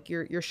yourself. Like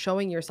you're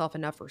showing yourself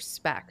enough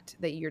respect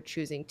that you're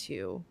choosing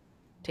to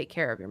take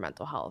care of your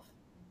mental health.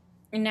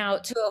 Now,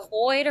 to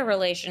avoid a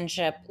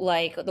relationship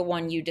like the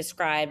one you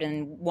described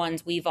and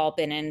ones we've all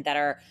been in that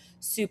are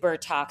super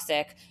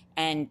toxic,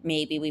 and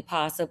maybe we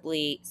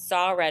possibly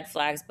saw red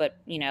flags, but,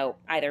 you know,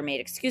 either made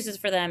excuses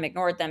for them,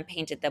 ignored them,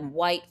 painted them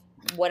white,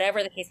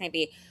 whatever the case may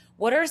be,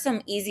 what are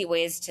some easy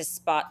ways to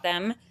spot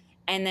them?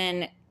 And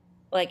then,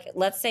 like,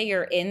 let's say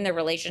you're in the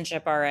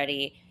relationship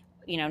already,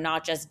 you know,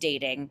 not just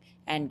dating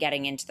and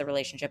getting into the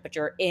relationship, but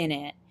you're in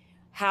it.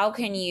 How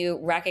can you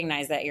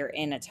recognize that you're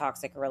in a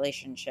toxic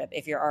relationship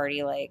if you're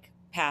already like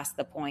past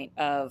the point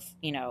of,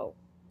 you know,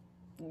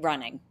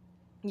 running?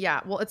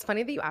 Yeah, well, it's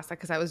funny that you asked that,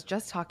 because I was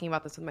just talking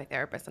about this with my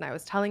therapist, and I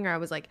was telling her, I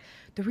was like,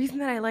 the reason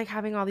that I like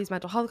having all these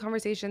mental health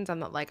conversations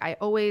and that like I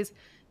always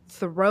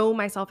throw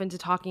myself into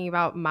talking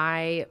about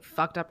my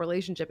fucked up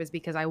relationship is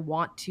because I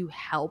want to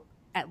help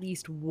at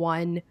least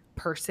one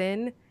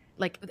person.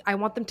 Like I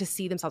want them to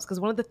see themselves, because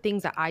one of the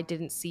things that I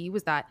didn't see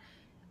was that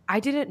I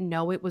didn't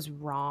know it was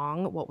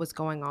wrong what was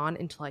going on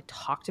until I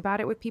talked about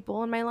it with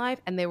people in my life,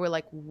 and they were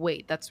like,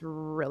 wait, that's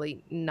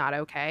really not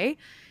okay.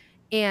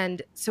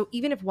 And so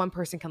even if one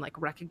person can like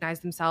recognize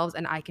themselves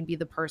and I can be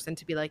the person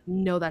to be like,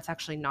 no, that's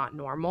actually not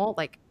normal,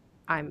 like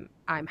I'm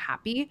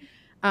happy.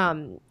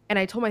 And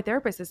I told my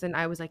therapist this, and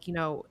I was like, you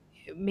know,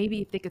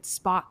 maybe if they could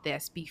spot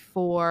this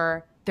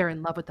before they're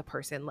in love with the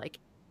person, like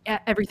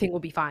everything will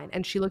be fine.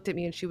 And she looked at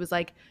me and she was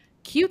like,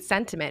 cute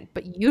sentiment,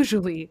 but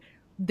usually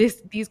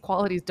these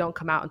qualities don't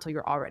come out until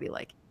you're already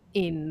like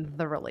in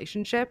the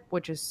relationship,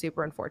 which is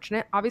super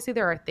unfortunate. Obviously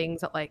there are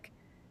things that like,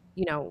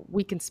 you know,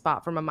 we can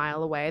spot from a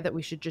mile away that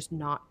we should just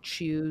not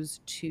choose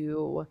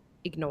to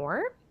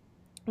ignore,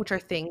 which are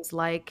things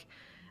like,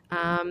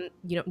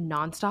 you know,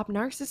 nonstop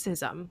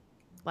narcissism.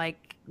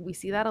 Like we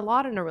see that a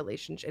lot in a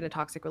relationship, in a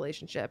toxic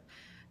relationship.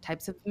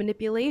 Types of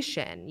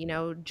manipulation, you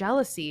know,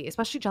 jealousy,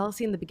 especially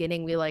jealousy in the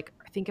beginning. We like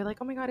think you're like,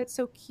 oh my God, it's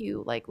so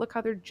cute. Like, look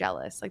how they're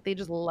jealous. Like they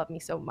just love me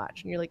so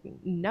much. And you're like,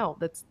 no,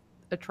 that's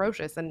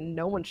atrocious, and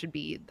no one should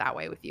be that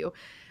way with you.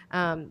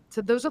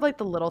 So those are like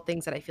the little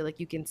things that I feel like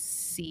you can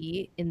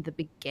see in the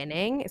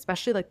beginning,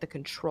 especially like the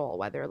control,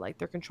 whether like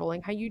they're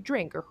controlling how you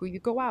drink or who you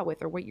go out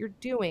with or what you're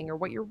doing or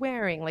what you're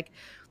wearing. Like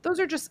those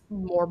are just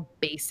more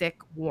basic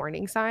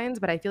warning signs.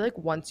 But I feel like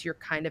once you're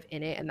kind of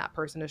in it and that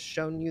person has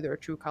shown you their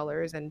true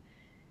colors and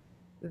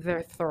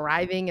they're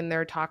thriving in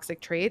their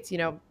toxic traits,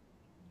 a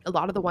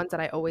lot of the ones that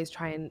I always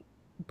try and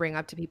bring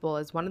up to people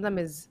is one of them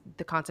is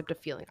the concept of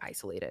feeling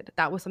isolated.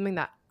 That was something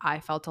that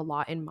I felt a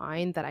lot in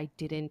mine that I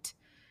didn't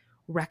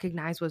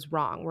recognize was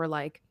wrong.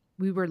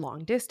 We were long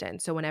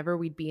distance. So whenever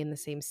we'd be in the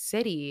same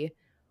city,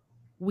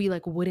 we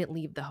like wouldn't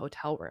leave the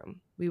hotel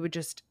room. We would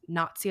just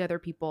not see other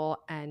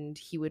people, and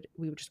we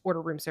would just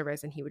order room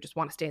service, and he would just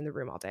want to stay in the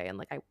room all day. And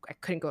like I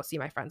couldn't go see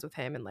my friends with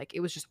him, and like it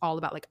was just all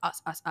about like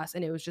us,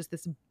 and it was just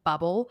this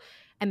bubble.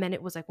 And then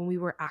it was like when we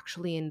were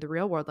actually in the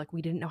real world, like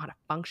we didn't know how to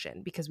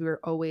function because we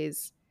were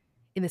always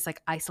in this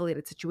like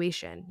isolated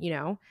situation,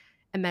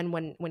 And then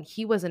when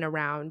he wasn't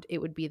around, it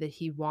would be that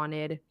he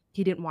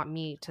didn't want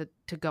me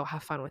to go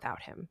have fun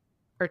without him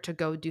or to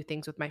go do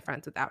things with my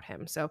friends without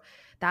him. So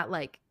that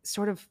like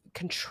sort of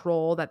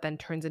control that then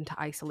turns into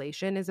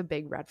isolation is a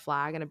big red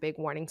flag and a big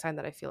warning sign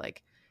that I feel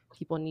like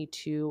people need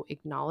to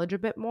acknowledge a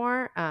bit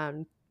more.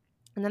 And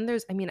then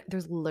there's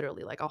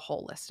literally like a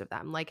whole list of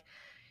them. Like,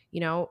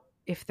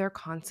 if they're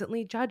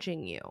constantly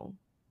judging you,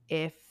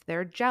 if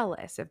they're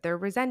jealous, if they're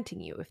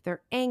resenting you, if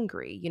they're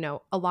angry,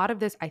 a lot of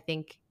this, I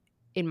think,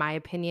 in my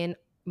opinion,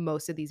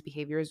 most of these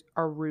behaviors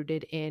are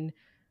rooted in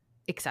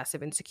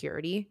excessive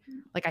insecurity.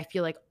 Like I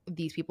feel like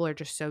these people are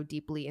just so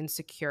deeply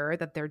insecure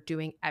that they're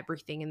doing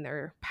everything in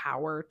their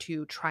power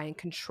to try and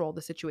control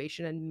the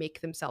situation and make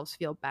themselves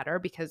feel better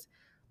because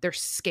they're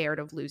scared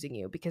of losing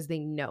you because they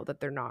know that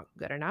they're not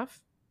good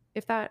enough.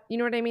 If that, you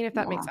know what I mean? If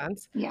that makes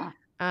sense. Yeah.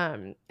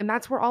 And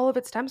that's where all of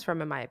it stems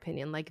from, in my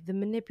opinion, like the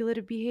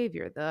manipulative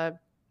behavior, the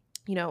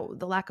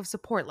lack of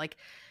support. Like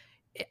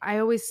I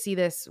always see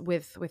this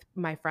with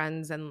my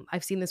friends, and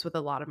I've seen this with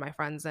a lot of my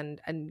friends and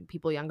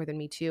people younger than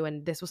me too.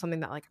 And this was something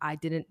that like I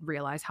didn't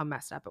realize how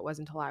messed up it was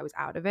until I was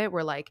out of it.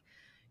 Where like,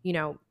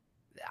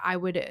 I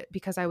would,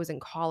 because I was in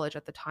college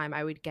at the time,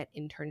 I would get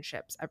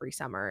internships every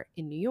summer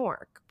in New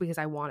York because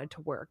I wanted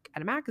to work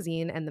at a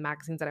magazine, and the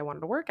magazines that I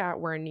wanted to work at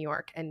were in New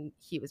York, and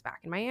he was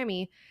back in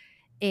Miami.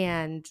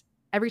 And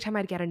every time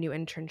I'd get a new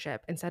internship,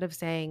 instead of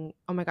saying,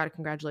 "Oh my God,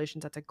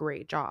 congratulations, that's a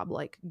great job,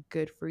 like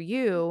good for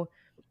you,"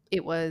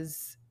 it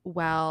was,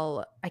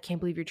 "Well, I can't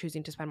believe you're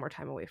choosing to spend more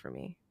time away from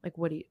me. Like,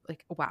 what do you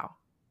like? Wow,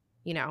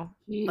 like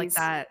Jeez.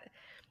 that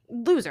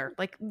loser.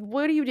 Like,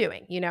 what are you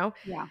doing? Yeah.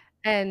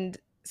 And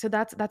so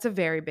that's a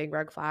very big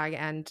red flag.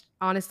 And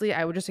honestly,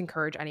 I would just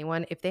encourage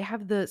anyone, if they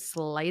have the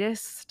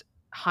slightest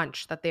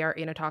hunch that they are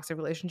in a toxic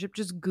relationship,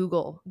 just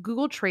Google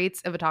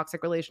traits of a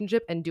toxic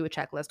relationship and do a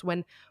checklist.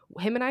 When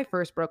him and I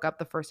first broke up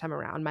the first time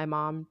around, my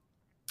mom,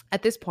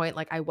 at this point,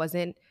 like I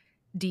wasn't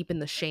deep in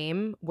the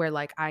shame where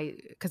like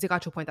because it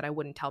got to a point that I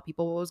wouldn't tell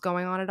people what was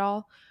going on at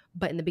all.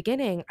 But in the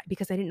beginning,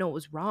 because I didn't know it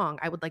was wrong,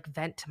 I would like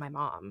vent to my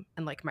mom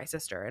and like my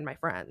sister and my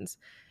friends.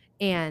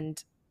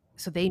 And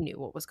so they knew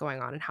what was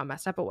going on and how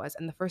messed up it was.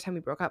 And the first time we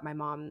broke up, my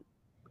mom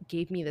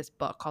gave me this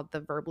book called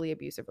The Verbally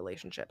Abusive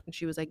Relationship. And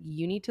she was like,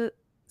 you need to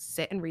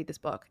sit and read this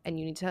book, and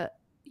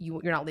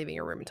you're not leaving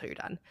your room until you're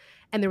done.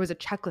 And there was a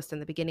checklist in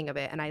the beginning of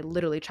it, and I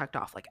literally checked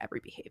off like every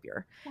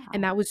behavior. Wow.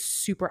 And that was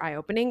super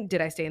eye-opening.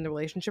 Did I stay in the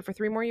relationship for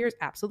 3 more years?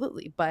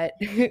 Absolutely. But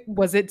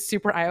was it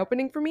super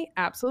eye-opening for me?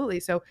 Absolutely.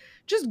 So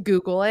just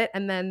Google it.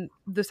 And then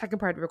the second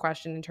part of your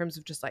question, in terms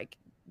of just like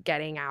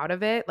getting out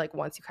of it, like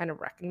once you kind of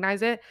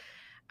recognize it,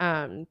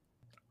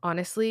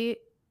 honestly,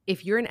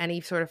 if you're in any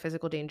sort of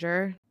physical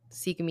danger,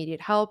 seek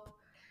immediate help.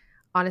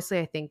 Honestly,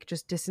 I think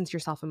just distance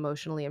yourself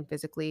emotionally and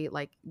physically.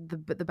 Like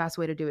the best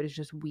way to do it is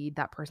just weed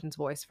that person's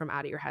voice from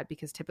out of your head,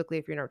 because typically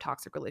if you're in a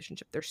toxic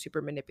relationship, they're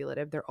super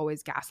manipulative. They're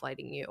always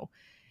gaslighting you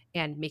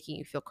and making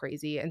you feel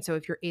crazy. And so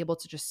if you're able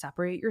to just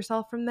separate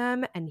yourself from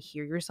them and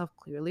hear yourself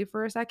clearly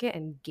for a second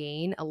and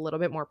gain a little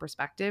bit more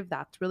perspective,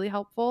 that's really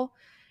helpful.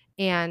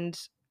 And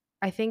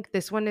I think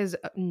this one is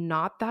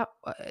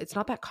it's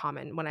not that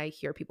common when I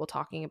hear people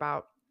talking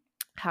about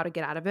how to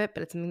get out of it,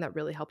 but it's something that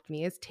really helped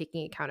me, is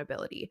taking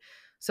accountability.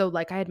 So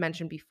like I had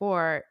mentioned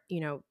before,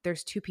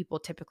 there's 2 people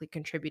typically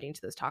contributing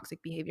to this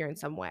toxic behavior in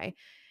some way.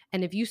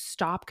 And if you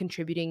stop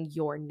contributing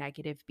your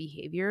negative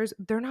behaviors,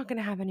 they're not going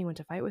to have anyone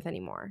to fight with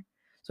anymore.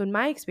 So in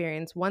my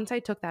experience, once I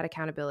took that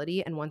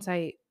accountability and once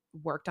I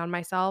worked on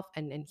myself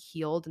and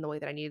healed in the way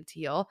that I needed to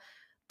heal,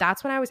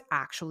 that's when I was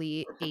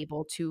actually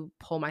able to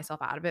pull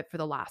myself out of it for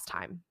the last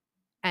time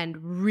and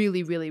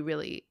really, really,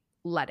 really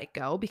let it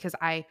go, because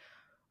I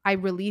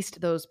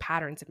released those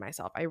patterns in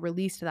myself. I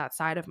released that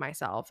side of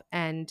myself,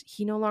 and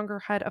he no longer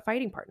had a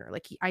fighting partner.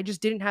 Like I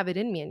just didn't have it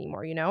in me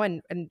anymore,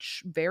 and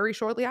very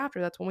shortly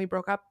after, that's when we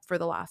broke up for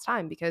the last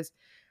time, because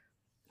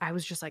I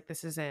was just like,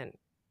 this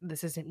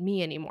isn't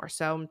me anymore.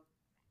 So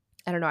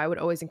I don't know. I would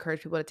always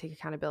encourage people to take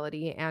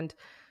accountability, and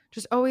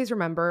just always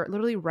remember,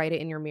 literally write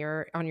it in your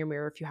mirror, on your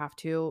mirror if you have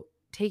to.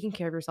 Taking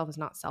care of yourself is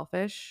not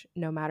selfish,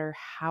 no matter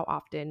how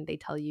often they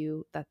tell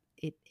you that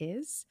it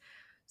is.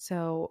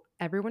 So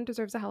everyone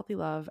deserves a healthy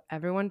love.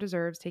 Everyone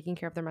deserves taking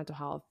care of their mental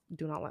health.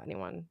 Do not let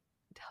anyone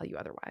tell you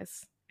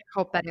otherwise. I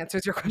hope that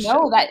answers your question.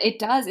 No, that it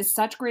does. It's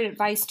such great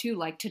advice too,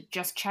 like to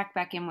just check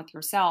back in with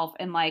yourself.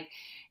 And like,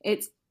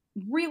 it's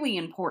really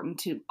important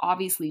to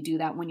obviously do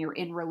that when you're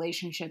in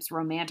relationships,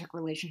 romantic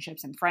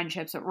relationships and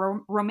friendships. But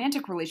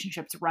romantic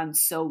relationships run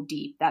so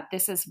deep that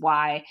this is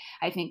why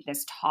I think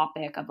this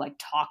topic of like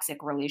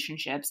toxic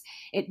relationships,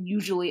 it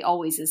usually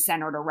always is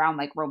centered around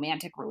like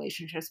romantic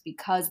relationships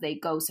because they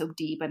go so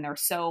deep and they're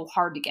so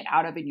hard to get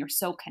out of, and you're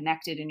so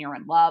connected and you're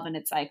in love, and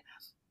it's like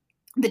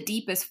the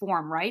deepest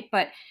form, right?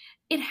 But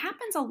it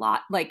happens a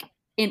lot like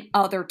in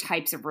other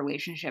types of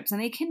relationships, and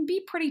they can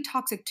be pretty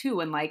toxic too.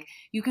 And like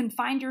you can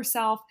find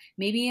yourself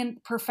maybe in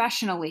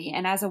professionally,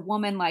 and as a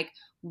woman, like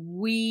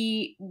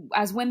we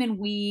as women,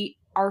 we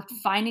are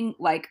finding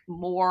like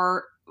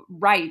more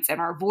rights and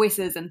our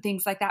voices and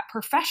things like that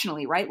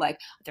professionally, right? Like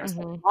there's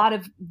a lot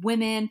of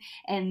women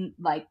and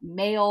like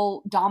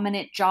male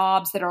dominant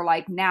jobs that are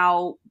like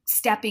now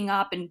stepping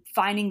up and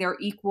finding their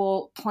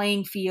equal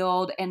playing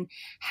field. And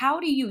how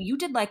do you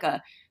did like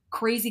a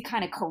crazy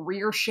kind of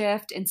career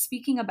shift, and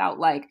speaking about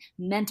like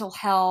mental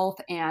health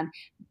and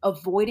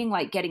avoiding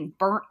like getting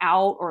burnt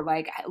out or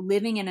like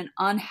living in an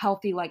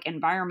unhealthy like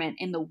environment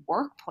in the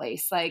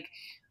workplace, like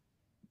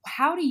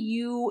how do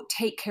you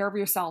take care of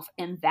yourself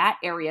in that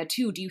area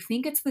too? Do you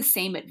think it's the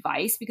same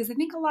advice? Because I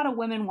think a lot of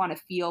women want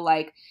to feel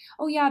like,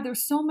 oh yeah,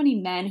 there's so many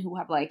men who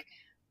have like,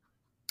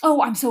 oh,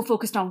 I'm so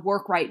focused on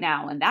work right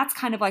now. And that's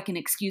kind of like an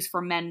excuse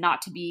for men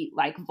not to be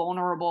like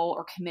vulnerable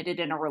or committed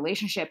in a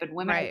relationship. And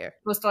women are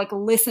supposed to like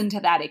listen to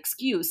that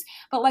excuse.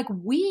 But like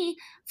we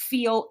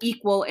feel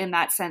equal in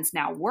that sense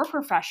now. We're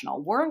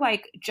professional. We're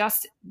like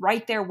just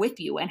right there with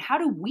you. And how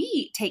do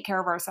we take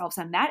care of ourselves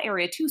in that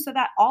area too, so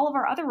that all of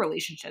our other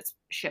relationships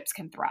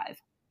can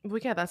thrive? Well,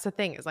 yeah, that's the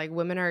thing is like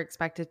women are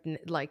expected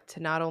like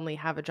to not only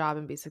have a job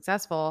and be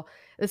successful.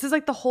 This is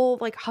like the whole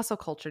like hustle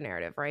culture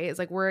narrative, right? It's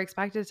like we're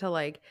expected to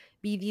like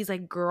be these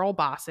like girl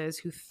bosses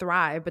who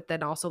thrive, but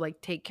then also like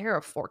take care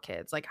of 4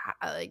 kids. Like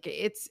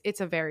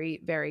it's a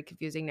very, very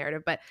confusing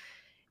narrative. But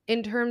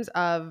in terms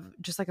of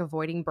just like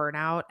avoiding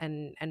burnout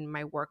and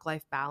my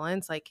work-life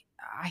balance, like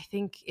I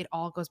think it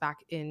all goes back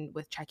in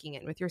with checking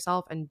in with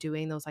yourself and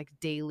doing those like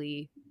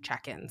daily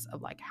check-ins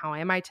of like, how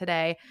am I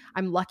today?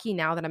 I'm lucky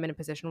now that I'm in a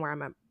position where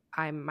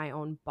I'm my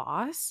own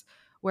boss,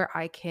 where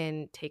I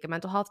can take a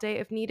mental health day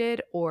if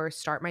needed, or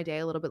start my day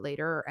a little bit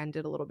later or end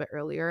it a little bit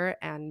earlier,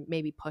 and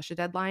maybe push a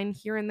deadline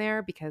here and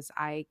there because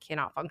I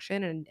cannot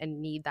function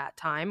and need that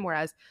time.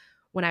 Whereas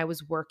when I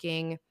was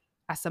working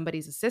as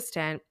somebody's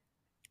assistant,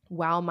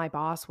 while my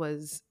boss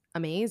was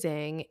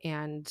amazing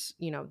and,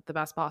 you know, the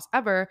best boss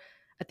ever,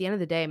 at the end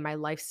of the day, my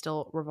life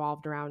still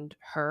revolved around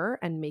her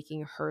and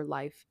making her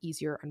life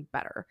easier and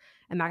better.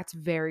 And that's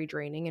very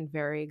draining and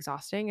very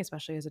exhausting,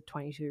 especially as a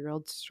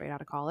 22-year-old straight out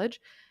of college.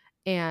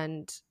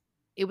 And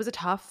it was a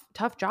tough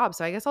job.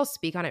 So I guess I'll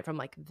speak on it from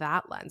like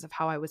that lens of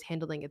how I was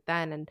handling it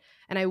then. And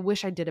I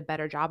wish I did a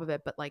better job of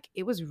it, but like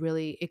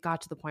it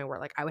got to the point where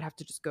like I would have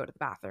to just go to the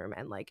bathroom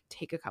and like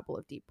take a couple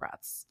of deep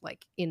breaths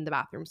like in the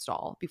bathroom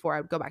stall before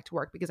I would go back to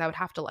work, because I would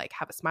have to like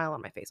have a smile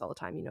on my face all the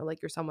time. You know,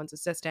 like you're someone's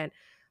assistant.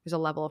 There's a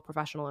level of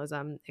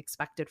professionalism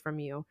expected from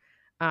you.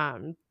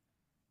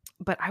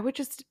 But I would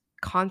just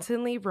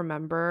constantly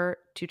remember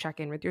to check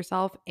in with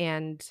yourself.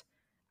 And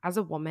as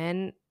a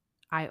woman,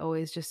 I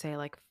always just say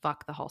like,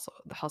 fuck the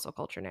hustle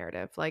culture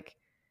narrative. Like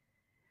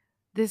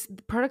this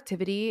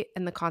productivity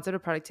and the concept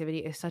of productivity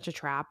is such a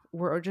trap.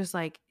 We're just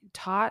like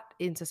taught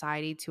in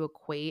society to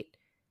equate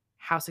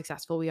how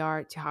successful we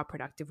are to how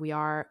productive we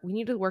are. We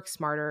need to work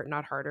smarter,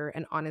 not harder.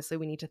 And honestly,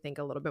 we need to think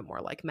a little bit more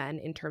like men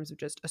in terms of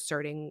just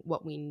asserting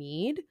what we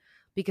need,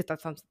 because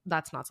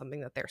that's not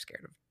something that they're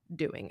scared of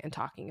doing and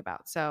talking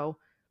about. So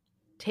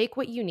take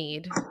what you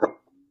need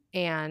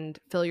and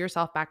fill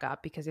yourself back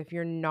up, because if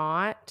you're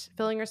not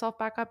filling yourself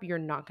back up, you're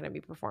not going to be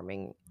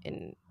performing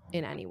in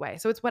any way.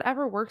 So it's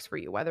whatever works for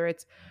you, whether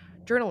it's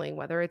journaling,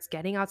 whether it's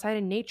getting outside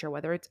in nature,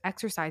 whether it's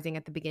exercising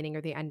at the beginning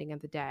or the ending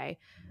of the day,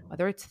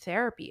 whether it's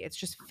therapy. It's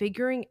just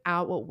figuring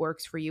out what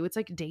works for you. It's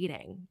like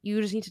dating.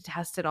 You just need to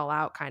test it all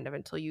out kind of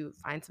until you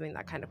find something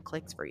that kind of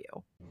clicks for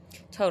you.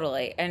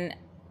 Totally. And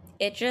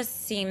it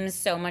just seems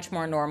so much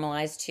more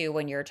normalized too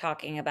when you're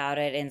talking about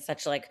it in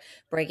such like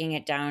breaking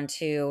it down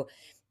to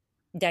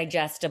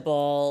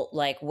digestible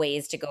like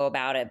ways to go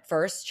about it.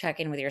 First, check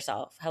in with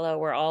yourself. Hello,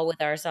 we're all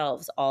with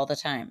ourselves all the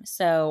time.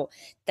 So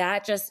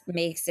that just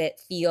makes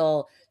it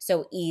feel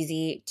so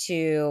easy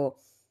to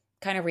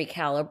kind of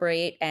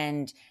recalibrate,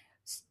 and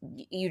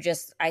you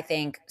just, I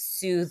think,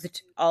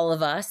 soothed all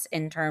of us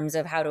in terms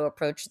of how to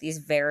approach these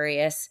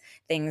various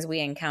things we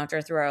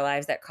encounter through our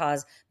lives that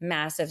cause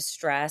massive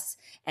stress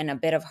and a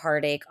bit of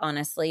heartache,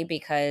 honestly,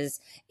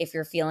 because if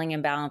you're feeling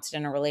imbalanced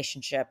in a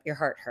relationship, your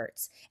heart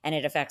hurts and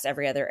it affects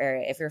every other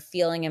area. If you're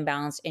feeling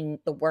imbalanced in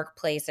the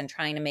workplace and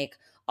trying to make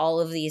all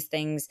of these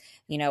things,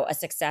 a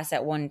success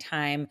at one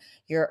time,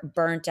 you're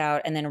burnt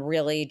out, and then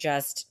really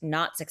just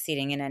not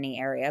succeeding in any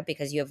area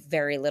because you have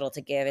very little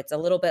to give. It's a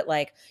little bit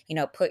like,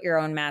 put your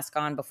own mask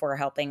on before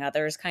helping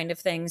others kind of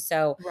thing.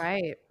 So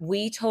Right.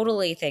 we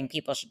totally think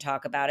people should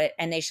talk about it,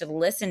 and they should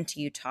listen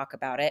to you talk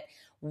about it.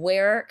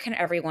 Where can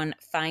everyone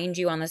find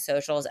you on the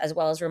socials, as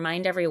well as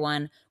remind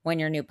everyone when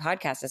your new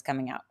podcast is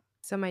coming out?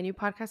 So my new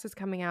podcast is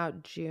coming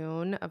out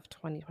June of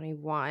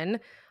 2021.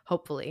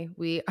 Hopefully.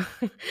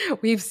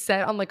 We've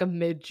set on like a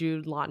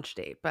mid-June launch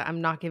date, but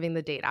I'm not giving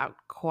the date out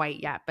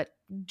quite yet, but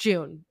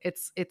June,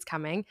 it's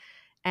coming.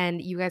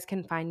 And you guys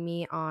can find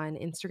me on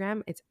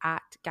Instagram. It's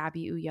at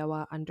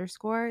Ulloa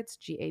 _. It's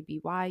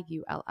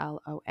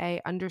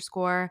GABYULLOA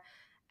 _.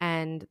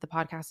 And the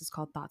podcast is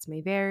called Thoughts May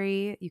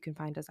Vary. You can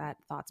find us at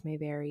Thoughts May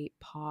Vary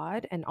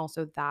Pod. And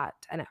also that,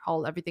 and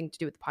everything to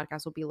do with the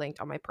podcast will be linked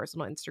on my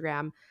personal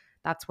Instagram.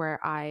 That's where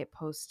I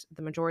post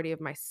the majority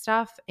of my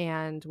stuff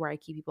and where I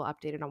keep people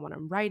updated on what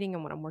I'm writing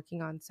and what I'm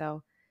working on.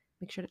 So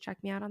make sure to check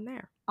me out on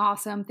there.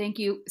 Awesome. Thank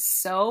you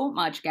so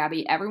much,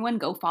 Gabby. Everyone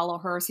go follow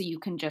her so you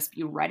can just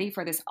be ready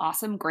for this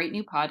awesome, great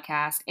new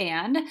podcast.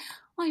 And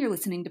while you're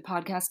listening to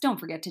podcasts, don't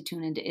forget to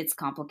tune into It's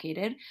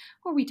Complicated,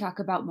 where we talk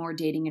about more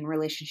dating and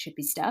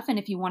relationshipy stuff. And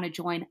if you want to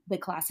join the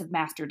class of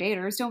master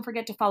daters, don't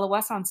forget to follow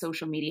us on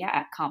social media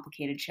at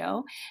Complicated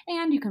Show.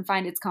 And you can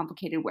find It's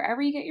Complicated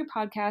wherever you get your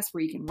podcasts,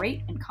 where you can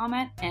rate and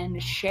comment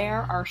and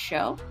share our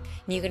show.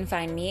 You can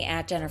find me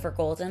at Jennifer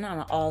Golden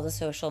on all the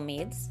social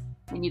medias.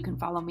 And you can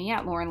follow me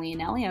at Lauren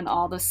Leonelli on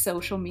all the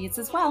social medias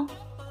as well.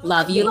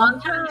 Love you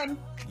long time.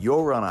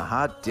 You're on a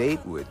hot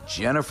date with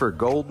Jennifer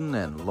Golden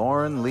and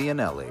Lauren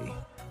Leonelli.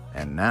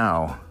 And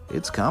now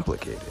it's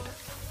complicated.